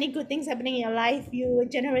there are so many good things happening in your life, you will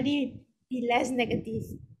generally be less negative.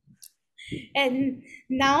 And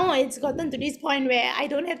now it's gotten to this point where I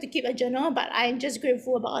don't have to keep a journal, but I'm just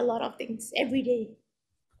grateful about a lot of things every day.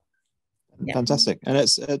 Yeah. Fantastic, and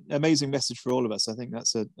it's an amazing message for all of us. I think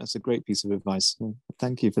that's a great piece of advice.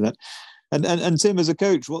 Thank you for that. And Tim, as a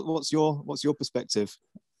coach, what's your perspective?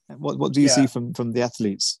 What do you see from the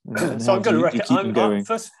athletes? And so I'm going to recommend.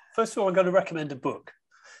 First of all, I'm going to recommend a book.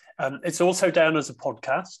 It's also down as a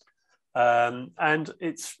podcast, and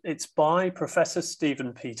it's by Professor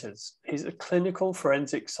Stephen Peters. He's a clinical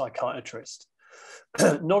forensic psychiatrist,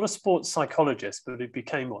 not a sports psychologist, but he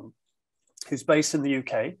became one. Who's based in the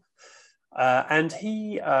UK. And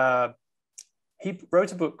he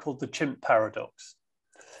wrote a book called The Chimp Paradox.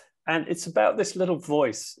 And it's about this little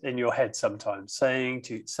voice in your head sometimes saying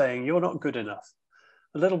you're not good enough.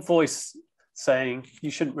 A little voice saying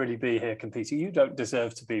you shouldn't really be here competing. You don't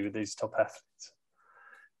deserve to be with these top athletes.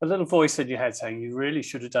 A little voice in your head saying you really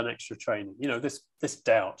should have done extra training. You know, this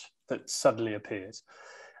doubt that suddenly appears.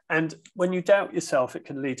 And when you doubt yourself, it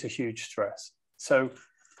can lead to huge stress. So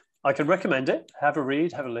I can recommend it. Have a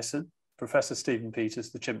read, have a listen. Professor Stephen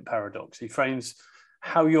Peters, The Chimp Paradox. He frames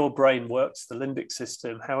how your brain works, the limbic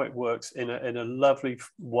system, how it works in a lovely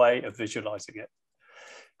way of visualizing it.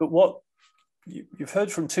 But what you've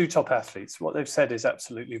heard from two top athletes, what they've said is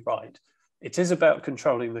absolutely right. It is about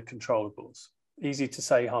controlling the controllables. Easy to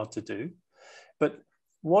say, hard to do. But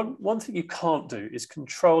one thing you can't do is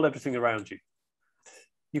control everything around you.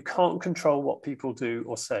 You can't control what people do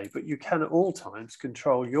or say, but you can at all times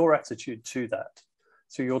control your attitude to that.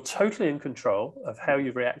 So you're totally in control of how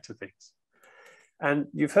you react to things. And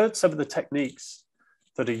you've heard some of the techniques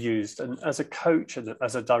that are used. And as a coach and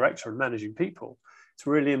as a director and managing people, it's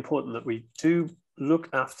really important that we do look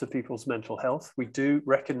after people's mental health. We do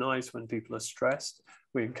recognize when people are stressed.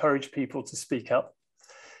 We encourage people to speak up.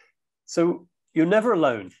 So you're never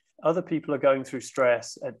alone. Other people are going through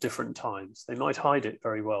stress at different times. They might hide it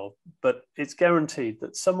very well, but it's guaranteed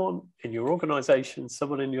that someone in your organization,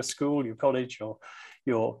 someone in your school, your college, or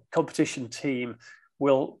your competition team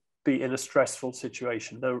will be in a stressful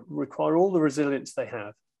situation. They'll require all the resilience they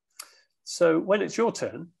have. So when it's your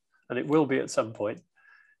turn, and it will be at some point,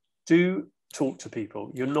 do talk to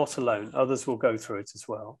people. You're not alone. Others will go through it as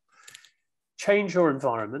well. Change your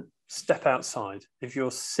environment. Step outside. If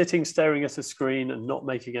you're sitting staring at a screen and not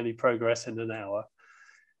making any progress in an hour,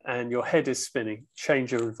 and your head is spinning,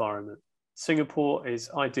 change your environment. Singapore is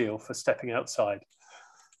ideal for stepping outside.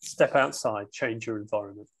 Step outside, change your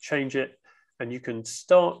environment, change it, and you can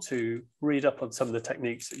start to read up on some of the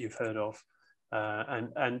techniques that you've heard of,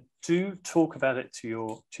 and do talk about it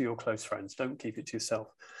to your close friends. Don't keep it to yourself.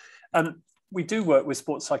 We do work with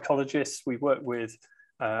sports psychologists. We work with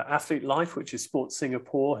Athlete Life, which is Sports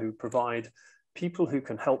Singapore, who provide people who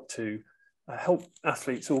can help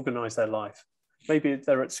athletes organize their life. Maybe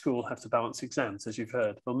they're at school, have to balance exams, as you've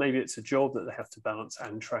heard, or maybe it's a job that they have to balance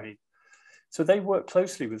and train. So they work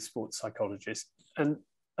closely with sports psychologists. And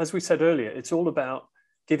as we said earlier, it's all about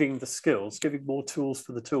giving the skills, giving more tools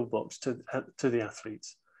for the toolbox to the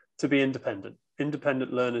athletes to be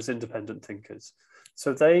independent learners, independent thinkers.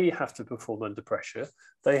 So they have to perform under pressure.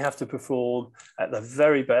 They have to perform at the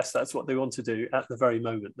very best. That's what they want to do at the very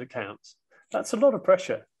moment that counts. That's a lot of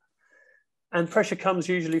pressure. And pressure comes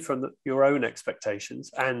usually from your own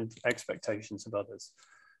expectations and expectations of others.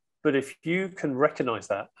 But if you can recognize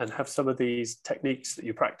that and have some of these techniques that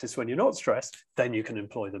you practice when you're not stressed, then you can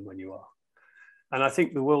employ them when you are. And I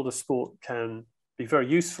think the world of sport can be very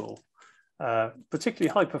useful,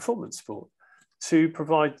 particularly high performance sport, to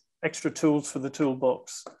provide extra tools for the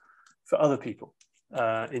toolbox for other people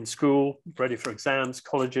in school, ready for exams,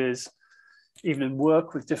 colleges, even in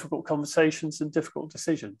work with difficult conversations and difficult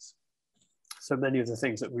decisions. So many of the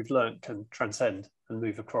things that we've learned can transcend and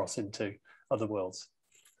move across into other worlds.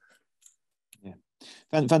 Yeah,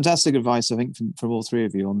 fantastic advice, I think, from all three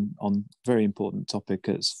of you on very important topic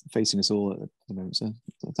that's facing us all at the moment. So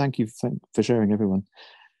thank you for sharing, everyone.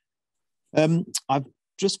 I've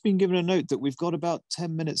just been given a note that we've got about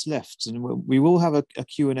 10 minutes left, and we will have a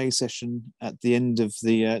Q&A session at the end of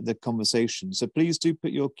the conversation. So please do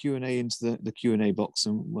put your Q&A into the Q&A box,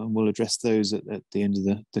 and we'll address those at the end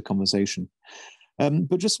of the conversation.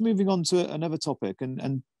 But just moving on to another topic,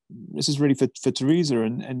 and this is really for Theresa,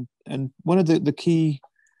 and one of the key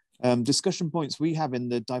discussion points we have in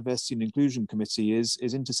the Diversity and Inclusion Committee is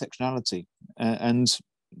intersectionality and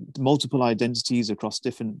multiple identities across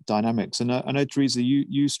different dynamics. And I know, Theresa,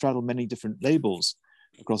 you straddle many different labels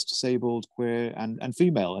across disabled, queer, and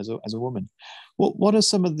female as a woman. What are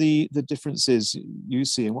some of the differences you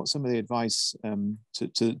see, and what's some of the advice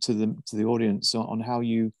to the audience on how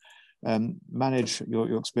you manage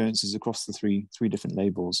your experiences across the three different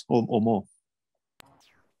labels or more?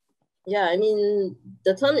 Yeah, I mean,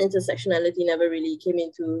 the term intersectionality never really came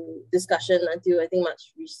into discussion until I think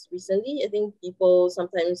much recently. I think people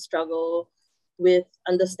sometimes struggle with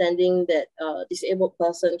understanding that a disabled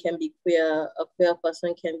person can be queer, a queer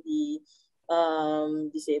person can be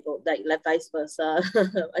disabled, like vice versa.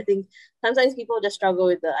 I think sometimes people just struggle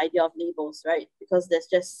with the idea of labels, right? Because there's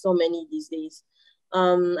just so many these days.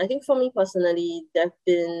 I think for me personally, there have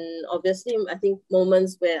been obviously, I think,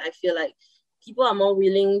 moments where I feel like people are more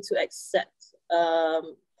willing to accept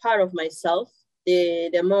part of myself.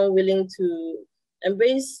 They're more willing to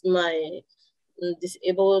embrace my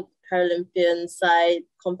disabled Paralympian side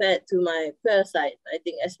compared to my queer side. I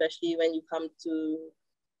think especially when you come to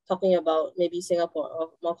talking about maybe Singapore or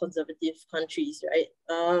more conservative countries, right?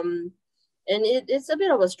 And it's a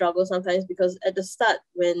bit of a struggle sometimes, because at the start,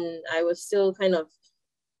 when I was still kind of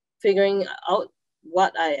figuring out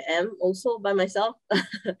what I am also by myself,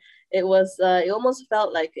 it almost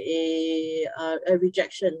felt like a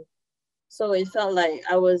rejection. So it felt like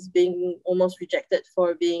I was being almost rejected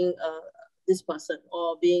for being this person,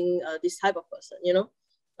 or being this type of person, you know.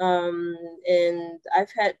 And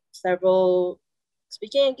I've had several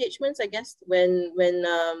speaking engagements, I guess, when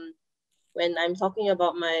I'm talking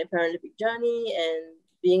about my Paralympic journey and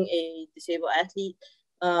being a disabled athlete.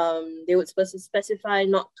 They would specify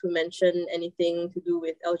not to mention anything to do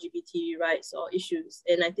with LGBT rights or issues.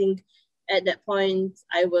 And I think at that point,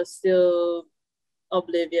 I was still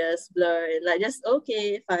oblivious, blurred, and like, just,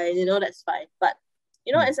 okay, fine, you know, that's fine. But,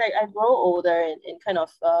 you know, as I grow older and kind of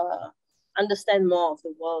understand more of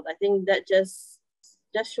the world, I think that just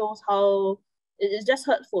shows how it is just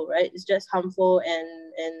hurtful, right? It's just harmful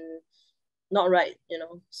and not right, you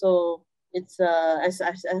know. So it's as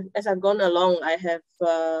I've gone along, I have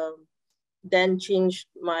then changed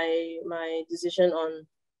my decision on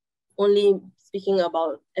only speaking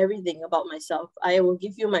about everything about myself. I will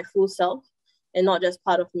give you my full self and not just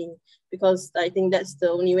part of me, because I think that's the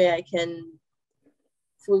only way I can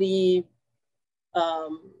fully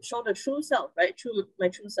show the true self, right? My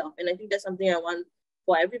true self. And I think that's something I want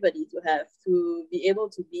for everybody to have, to be able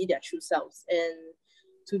to be their true selves and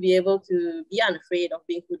to be able to be unafraid of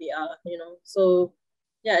being who they are, you know. So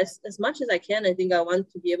yeah, as much as I can, I think I want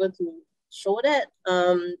to be able to show that,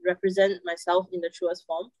 represent myself in the truest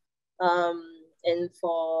form. And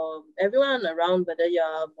for everyone around, whether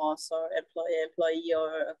you're a boss or employee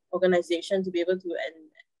or organization, to be able to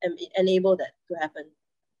enable that to happen.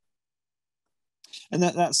 And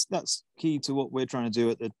that's key to what we're trying to do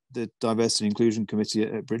at the Diversity and Inclusion Committee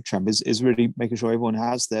at Bridgeham, is really making sure everyone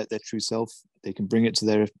has their true self. They can bring it to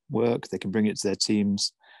their work, they can bring it to their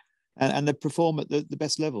teams, and they perform at the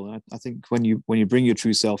best level. And I think when you bring your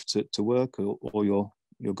true self to work or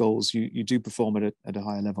your goals, you do perform at a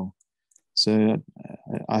higher level. So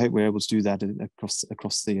I hope we're able to do that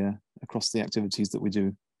across the activities that we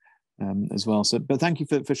do as well. So, but thank you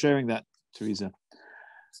for sharing that, Theresa.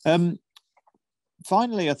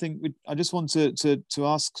 Finally, I think I just want to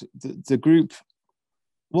ask the group,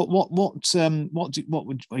 what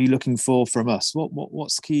are you looking for from us?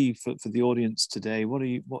 What's key for the audience today? What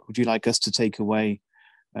would you like us to take away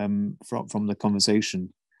from the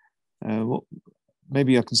conversation?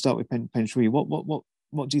 Maybe I can start with Pen Shui.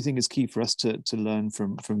 What do you think is key for us to learn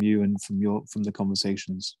from you and from the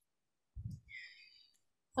conversations?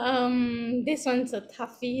 This one's a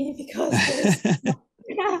toughie because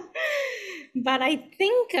but I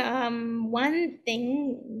think one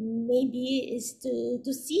thing maybe is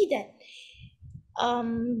to see that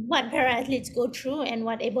what para-athletes go through and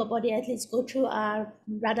what able-bodied athletes go through are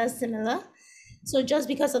rather similar. So just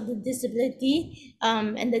because of the disability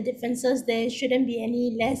and the differences, there shouldn't be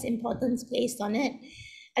any less importance placed on it.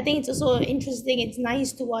 I think it's also interesting, it's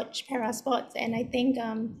nice to watch para sports, and I think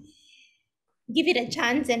give it a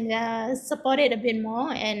chance and support it a bit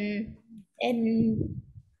more, and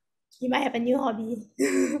you might have a new hobby.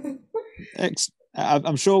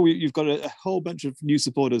 I'm sure you've got a whole bunch of new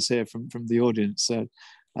supporters here from the audience. So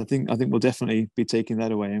I think we'll definitely be taking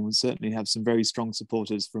that away, and we'll certainly have some very strong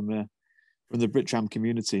supporters from the Bridgeham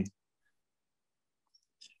community.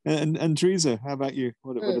 And Theresa, how about you?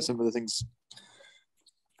 What are some of the things?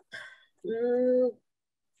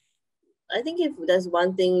 I think if there's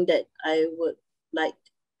one thing that I would like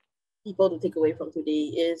people to take away from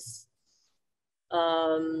today is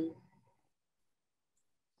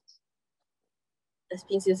as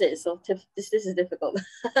Ping Xiu said, this is difficult.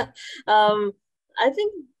 I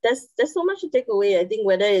think there's so much to take away. I think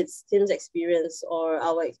whether it's Tim's experience or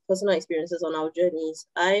our personal experiences on our journeys,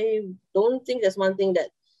 I don't think there's one thing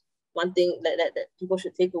that people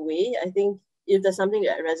should take away. I think if there's something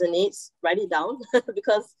that resonates, write it down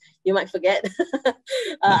because you might forget.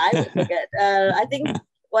 I would forget. I think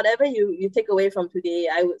whatever you take away from today,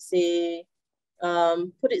 I would say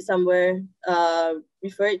put it somewhere,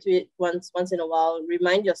 refer it to it once in a while,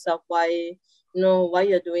 remind yourself why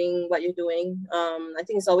you're doing what you're doing. I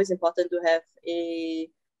think it's always important to have a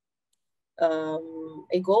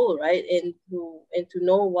goal, right? And to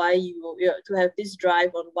know why to have this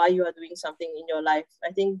drive on why you are doing something in your life.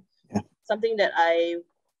 I think something that I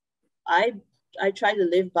try to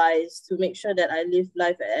live by is to make sure that I live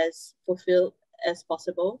life as fulfilled as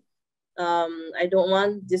possible. I don't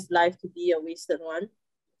want this life to be a wasted one.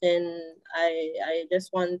 And I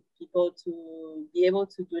just want people to be able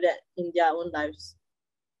to do that in their own lives.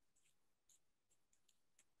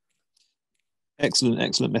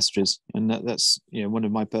 Excellent messages, and that's one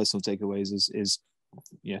of my personal takeaways is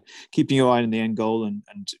keeping your eye on the end goal and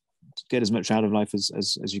get as much out of life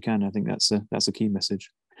as you can. I think that's a key message.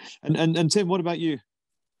 And Tim, what about you?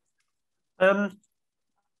 I'm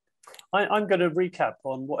going to recap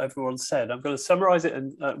on what everyone said. I'm going to summarize it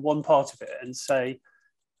in one part of it and say,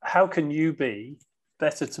 how can you be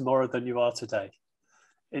better tomorrow than you are today?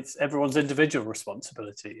 It's everyone's individual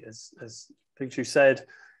responsibility. As Pingchu said,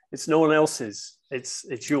 it's no one else's.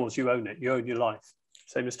 It's yours. You own it. You own your life.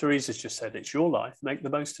 Same as Theresa's just said, it's your life. Make the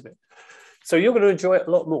most of it. So you're going to enjoy it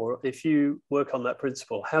a lot more if you work on that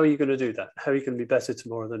principle. How are you going to do that? How are you going to be better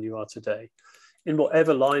tomorrow than you are today? In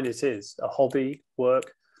whatever line it is, a hobby,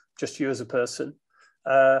 work, just you as a person.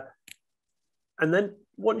 And then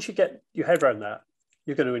once you get your head around that,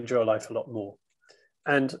 you're going to enjoy life a lot more.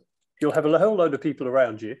 And you'll have a whole load of people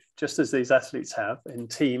around you, just as these athletes have, in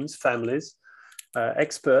teams, families,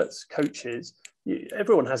 experts, coaches.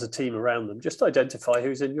 Everyone has a team around them. Just identify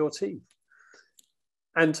who's in your team.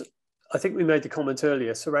 And I think we made the comment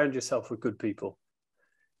earlier, surround yourself with good people.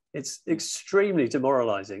 It's extremely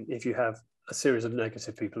demoralizing if you have a series of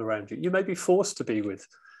negative people around you. You may be forced to be with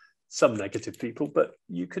some negative people, but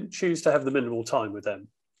you can choose to have the minimal time with them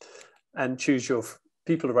and choose your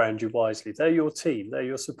people around you wisely. They're your team, they're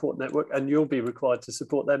your support network, and you'll be required to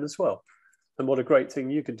support them as well. And what a great thing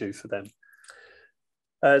you can do for them.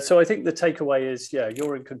 So I think the takeaway is,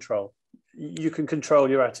 you're in control. You can control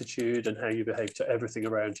your attitude and how you behave to everything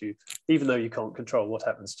around you, even though you can't control what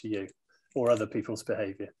happens to you or other people's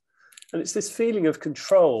behavior. And it's this feeling of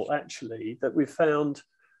control, actually, that we've found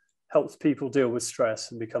helps people deal with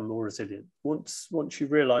stress and become more resilient. Once you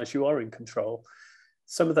realize you are in control,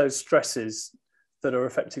 some of those stresses that are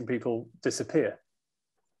affecting people disappear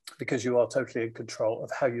because you are totally in control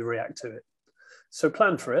of how you react to it. So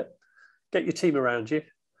plan for it, get your team around you,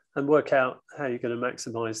 and work out how you're going to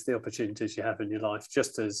maximize the opportunities you have in your life,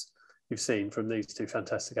 just as you've seen from these two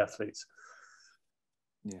fantastic athletes.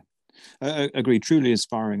 Yeah, I agree. Truly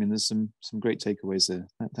inspiring, and there's some great takeaways there.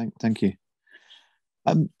 Thank you.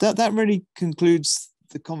 That really concludes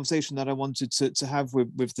the conversation that I wanted to have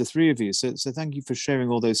with the three of you. So thank you for sharing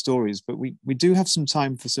all those stories. But we do have some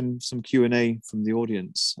time for some Q&A from the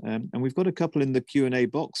audience, and we've got a couple in the Q&A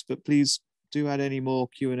box. But please do add any more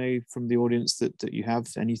Q&A from the audience that you have.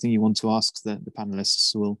 Anything you want to ask the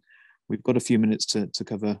panelists. We've got a few minutes to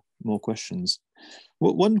cover more questions.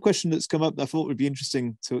 Well, one question that's come up that I thought would be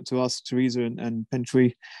interesting to ask Theresa and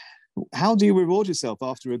Pentry. How do you reward yourself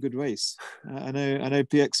after a good race? I know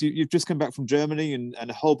PX, you've just come back from Germany and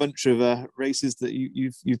a whole bunch of races that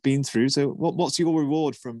you've been through. So what's your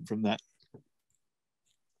reward from that?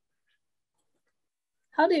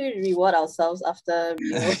 How do we reward ourselves after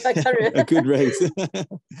Rio? I can't remember. A good race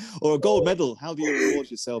or a gold medal. How do you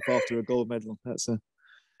reward yourself after a gold medal?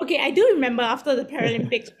 Okay, I do remember after the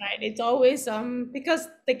Paralympics, right? It's always because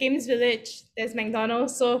the Games Village, there's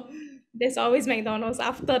McDonald's, so there's always McDonald's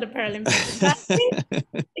after the Paralympics. But I think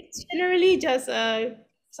it's generally just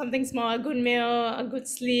something small, a good meal, a good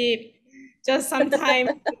sleep, just some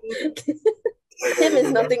time. Tim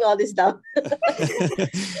is noting all this down.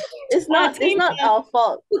 It's not our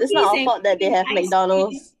fault. It's not our fault that they have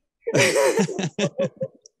McDonald's.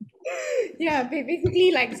 Yeah,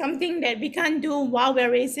 basically like something that we can't do while we're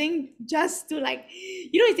racing, just to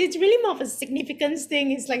it's really more of a significance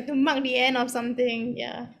thing. It's like to mark the end of something.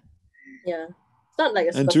 Yeah. It's not like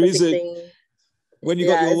a specific Theresa, thing. When you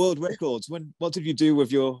got your world records, what did you do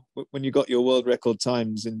with when you got your world record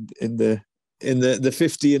times in the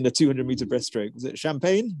 50 and the 200 meter breaststroke? Was it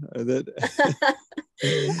champagne? I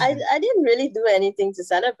didn't really do anything to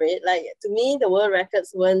celebrate. Like, to me, the world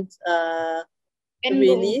records weren't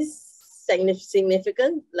really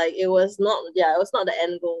significant. Like, it was not the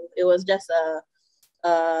end goal. It was just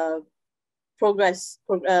a progress,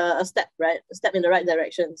 a step, right? A step in the right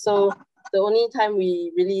direction. So the only time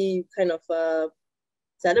we really kind of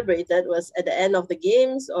celebrated was at the end of the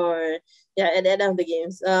games, at the end of the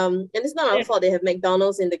games. And it's not our fault they have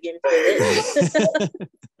McDonald's in the Games Village.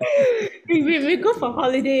 we go for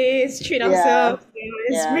holidays, treat ourselves.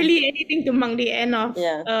 It's really anything to mark the end of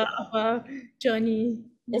a journey.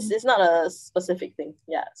 It's not a specific thing.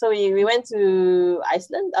 Yeah. So we went to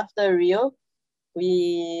Iceland after Rio.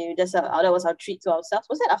 That was our treat to ourselves.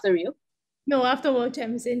 Was that after Rio? No, after World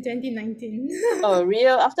Champs in 2019. Oh,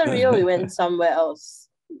 Rio. After Rio, we went somewhere else.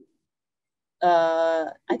 I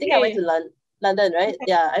think I went to London, right?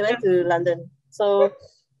 Yeah, I went to London. So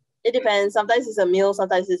It depends. Sometimes it's a meal,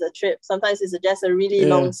 sometimes it's a trip, sometimes it's just a really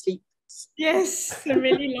long sleep. Yes, a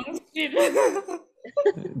really long sleep.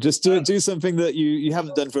 Just do something that you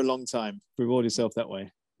haven't done for a long time. Reward yourself that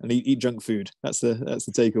way, and eat junk food. That's the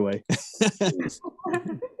takeaway.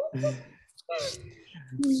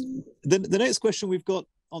 The next question we've got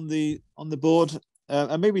on the board,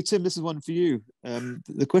 and maybe Tim, this is one for you.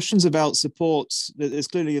 The question's about support. There's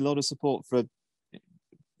clearly a lot of support for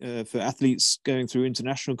athletes going through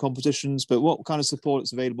international competitions, but what kind of support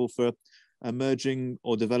is available for emerging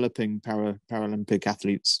or developing Paralympic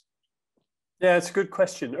athletes? Yeah, it's a good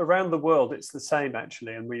question. Around the world, it's the same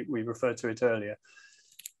actually, and we referred to it earlier.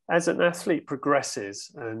 As an athlete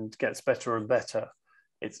progresses and gets better and better,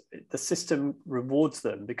 the system rewards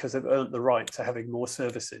them because they've earned the right to having more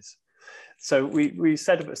services. So we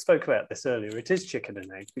spoke about this earlier. It is chicken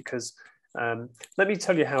and egg because let me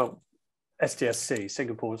tell you how SDSC,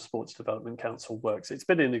 Singapore Sports Development Council, works. It's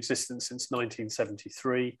been in existence since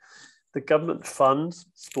 1973. The government funds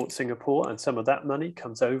Sport Singapore, and some of that money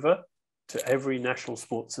comes over to every national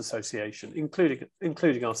sports association,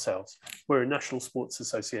 including ourselves. We're a national sports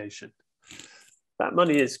association. That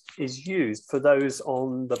money is used for those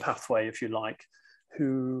on the pathway, if you like,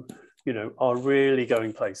 who are really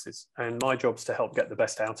going places. And my job's to help get the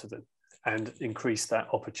best out of them and increase that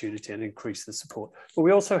opportunity and increase the support. But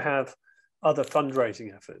we also have other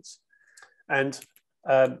fundraising efforts. And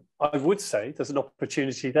I would say there's an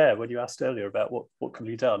opportunity there when you asked earlier about what can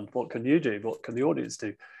be done, what can you do, what can the audience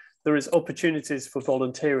do? There is opportunities for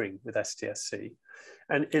volunteering with SDSC,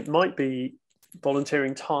 and it might be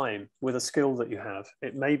volunteering time with a skill that you have.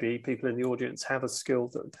 It may be people in the audience have a skill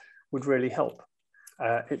that would really help.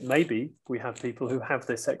 It may be we have people who have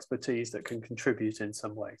this expertise that can contribute in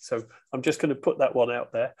some way. So I'm just going to put that one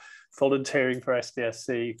out there. Volunteering for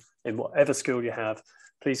SDSC in whatever skill you have,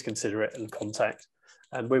 please consider it and contact.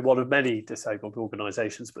 And we're one of many disabled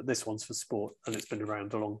organisations, but this one's for sport and it's been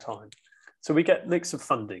around a long time. So we get a mix of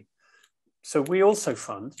funding. So we also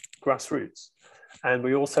fund grassroots, and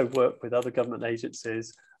we also work with other government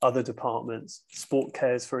agencies, other departments, sport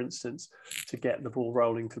cares, for instance, to get the ball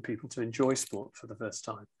rolling for people to enjoy sport for the first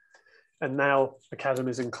time. And now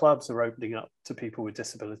academies and clubs are opening up to people with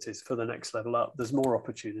disabilities for the next level up. There's more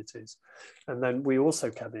opportunities. And then we also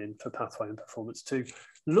come in for Pathway and Performance to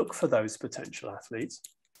look for those potential athletes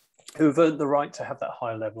who have earned the right to have that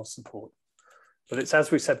higher level of support. But it's, as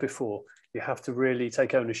we said before, you have to really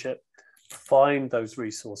take ownership, find those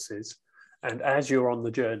resources. And as you're on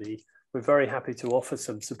the journey, we're very happy to offer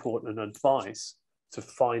some support and advice to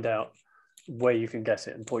find out where you can get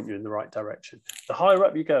it and point you in the right direction. The higher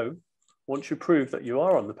up you go, once you prove that you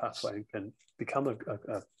are on the pathway and can become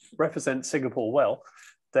represent Singapore well,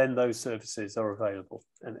 then those services are available,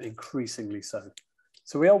 and increasingly so.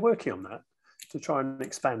 So we are working on that to try and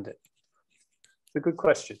expand it. It's a good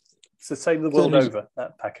question. It's the same the world over,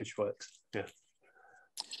 that package works. Yeah.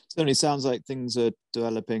 Certainly sounds like things are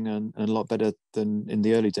developing and a lot better than in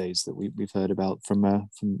the early days that we've heard about from the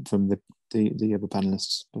other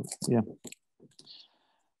panelists. But yeah.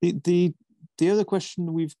 The other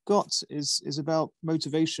question we've got is about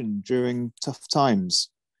motivation during tough times.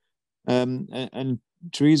 And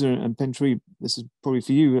Theresa and Pentri, this is probably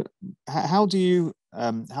for you. How do you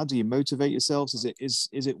motivate yourselves? Is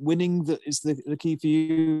it winning that is the key for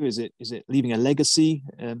you? Is it leaving a legacy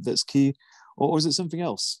that's key, or is it something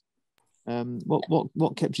else?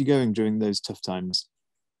 What kept you going during those tough times?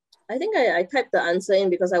 I think I typed the answer in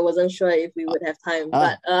because I wasn't sure if we would have time.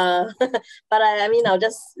 But I mean, I'll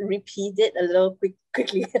just repeat it a little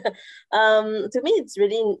quickly. To me, it's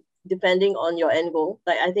really depending on your end goal.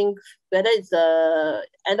 Like, I think whether it's the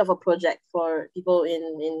end of a project for people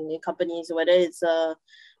in companies, whether it's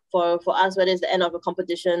for us, whether it's the end of a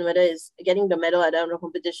competition, whether it's getting the medal at the end of a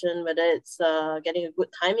competition, whether it's getting a good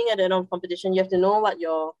timing at the end of a competition, you have to know what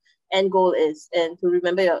your end goal is and to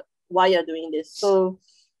remember why you're doing this. So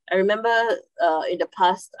I remember in the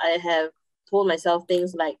past, I have told myself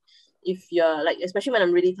things like, if you're like, especially when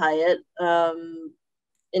I'm really tired,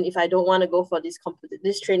 and if I don't want to go for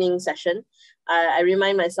this training session, I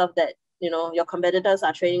remind myself that, your competitors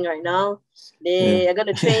are training right now. They are going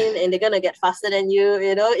to train and they're going to get faster than you,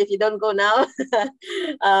 if you don't go now.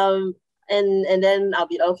 And then I'll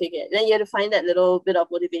be okay. Then you have to find that little bit of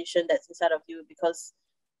motivation that's inside of you, because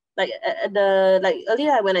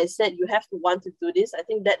earlier when I said you have to want to do this, I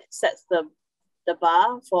think that sets the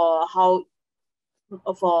bar for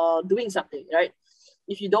doing something, right?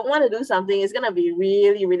 If you don't want to do something, it's going to be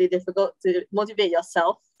really, really difficult to motivate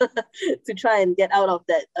yourself to try and get out of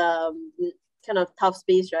that kind of tough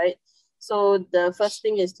space, right? So the first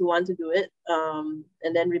thing is to want to do it, and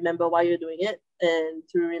then remember why you're doing it. and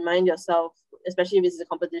to remind yourself, especially if it's a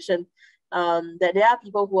competition, that there are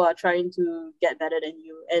people who are trying to get better than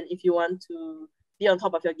you. And if you want to be on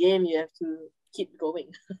top of your game, you have to keep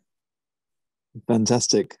going.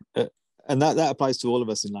 Fantastic. And that applies to all of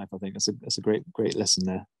us in life, I think. That's a great lesson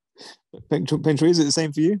there. Theresa, is it the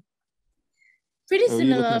same for you? Pretty or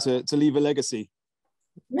similar. Are you looking to leave a legacy?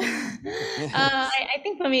 I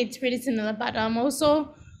think for me it's pretty similar, but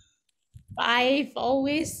also I've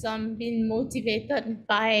always been motivated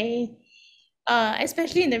by,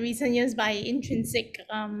 especially in the recent years, by intrinsic.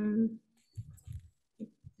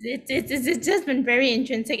 It's just been very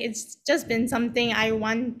intrinsic. It's just been something I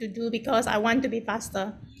want to do because I want to be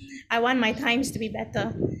faster. I want my times to be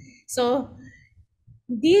better. So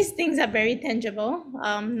these things are very tangible.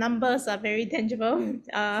 Numbers are very tangible.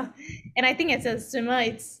 And I think as a swimmer,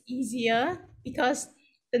 it's easier because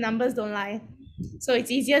the numbers don't lie. So it's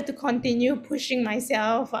easier to continue pushing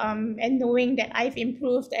myself and knowing that I've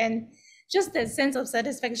improved, and just that sense of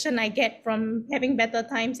satisfaction I get from having better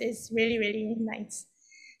times is really, really nice.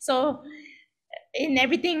 So in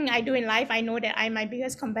everything I do in life, I know that I'm my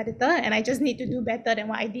biggest competitor and I just need to do better than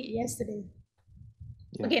what I did yesterday.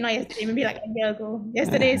 Yeah. Okay, not yesterday, maybe like a year ago.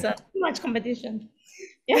 Yesterday is too much competition.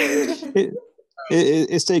 Yeah.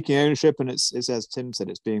 It's taking ownership, and it's as Tim said,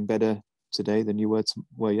 it's being better today than you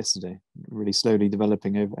were yesterday. Really slowly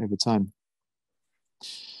developing over time.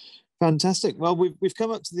 Fantastic. Well, we've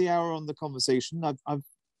come up to the hour on the conversation.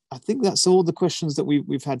 I think that's all the questions that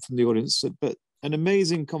we've had from the audience. But an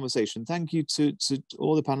amazing conversation. Thank you to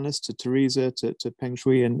all the panelists, to Theresa, to Peng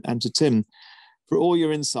Shui, and to Tim, for all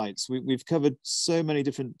your insights. We've covered so many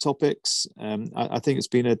different topics. I think it's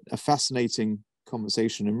been a fascinating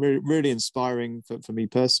conversation and really inspiring for me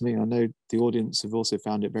personally. I know the audience have also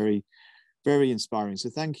found it very, very inspiring. So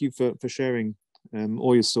thank you for sharing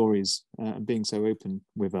all your stories and being so open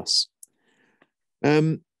with us.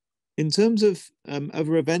 In terms of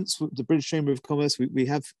other events, the British Chamber of Commerce, we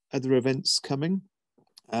have other events coming.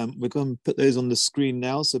 We're going to put those on the screen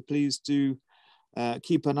now, so please do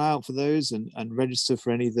keep an eye out for those and register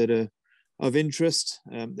for any that are of interest.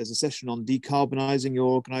 There's a session on decarbonising your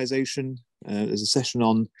organisation. There's a session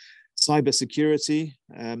on cybersecurity.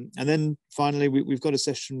 And then finally, we've got a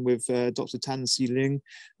session with Dr. Tan Si Ling,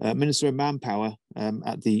 Minister of Manpower,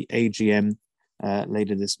 at the AGM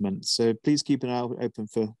later this month. So please keep an eye open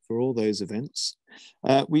for all those events.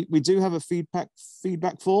 We do have a feedback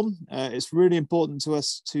form. It's really important to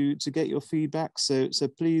us to get your feedback. So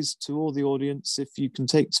please, to all the audience, if you can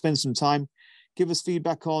spend some time, give us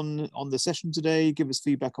feedback on the session today. Give us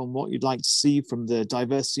feedback on what you'd like to see from the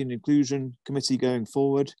Diversity and Inclusion Committee going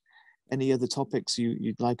forward. Any other topics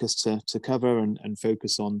you'd like us to cover and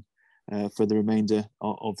focus on for the remainder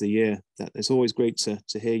of the year. It's always great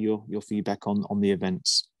to hear your feedback on the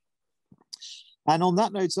events. And on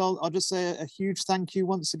that note, I'll just say a huge thank you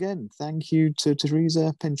once again. Thank you to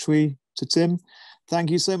Theresa, Peng Shui, to Tim. Thank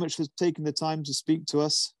you so much for taking the time to speak to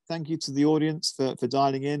us. Thank you to the audience for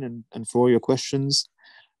dialing in and for all your questions.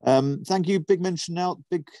 Thank you. Big mention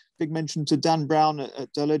to Dan Brown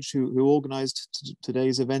at Dulwich, who organised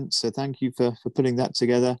today's event. So thank you for putting that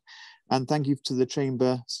together. And thank you to the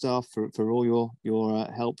Chamber staff for all your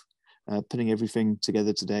help putting everything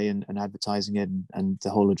together today and advertising it and the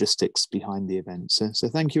whole logistics behind the event. So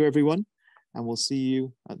thank you, everyone, and we'll see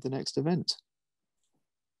you at the next event.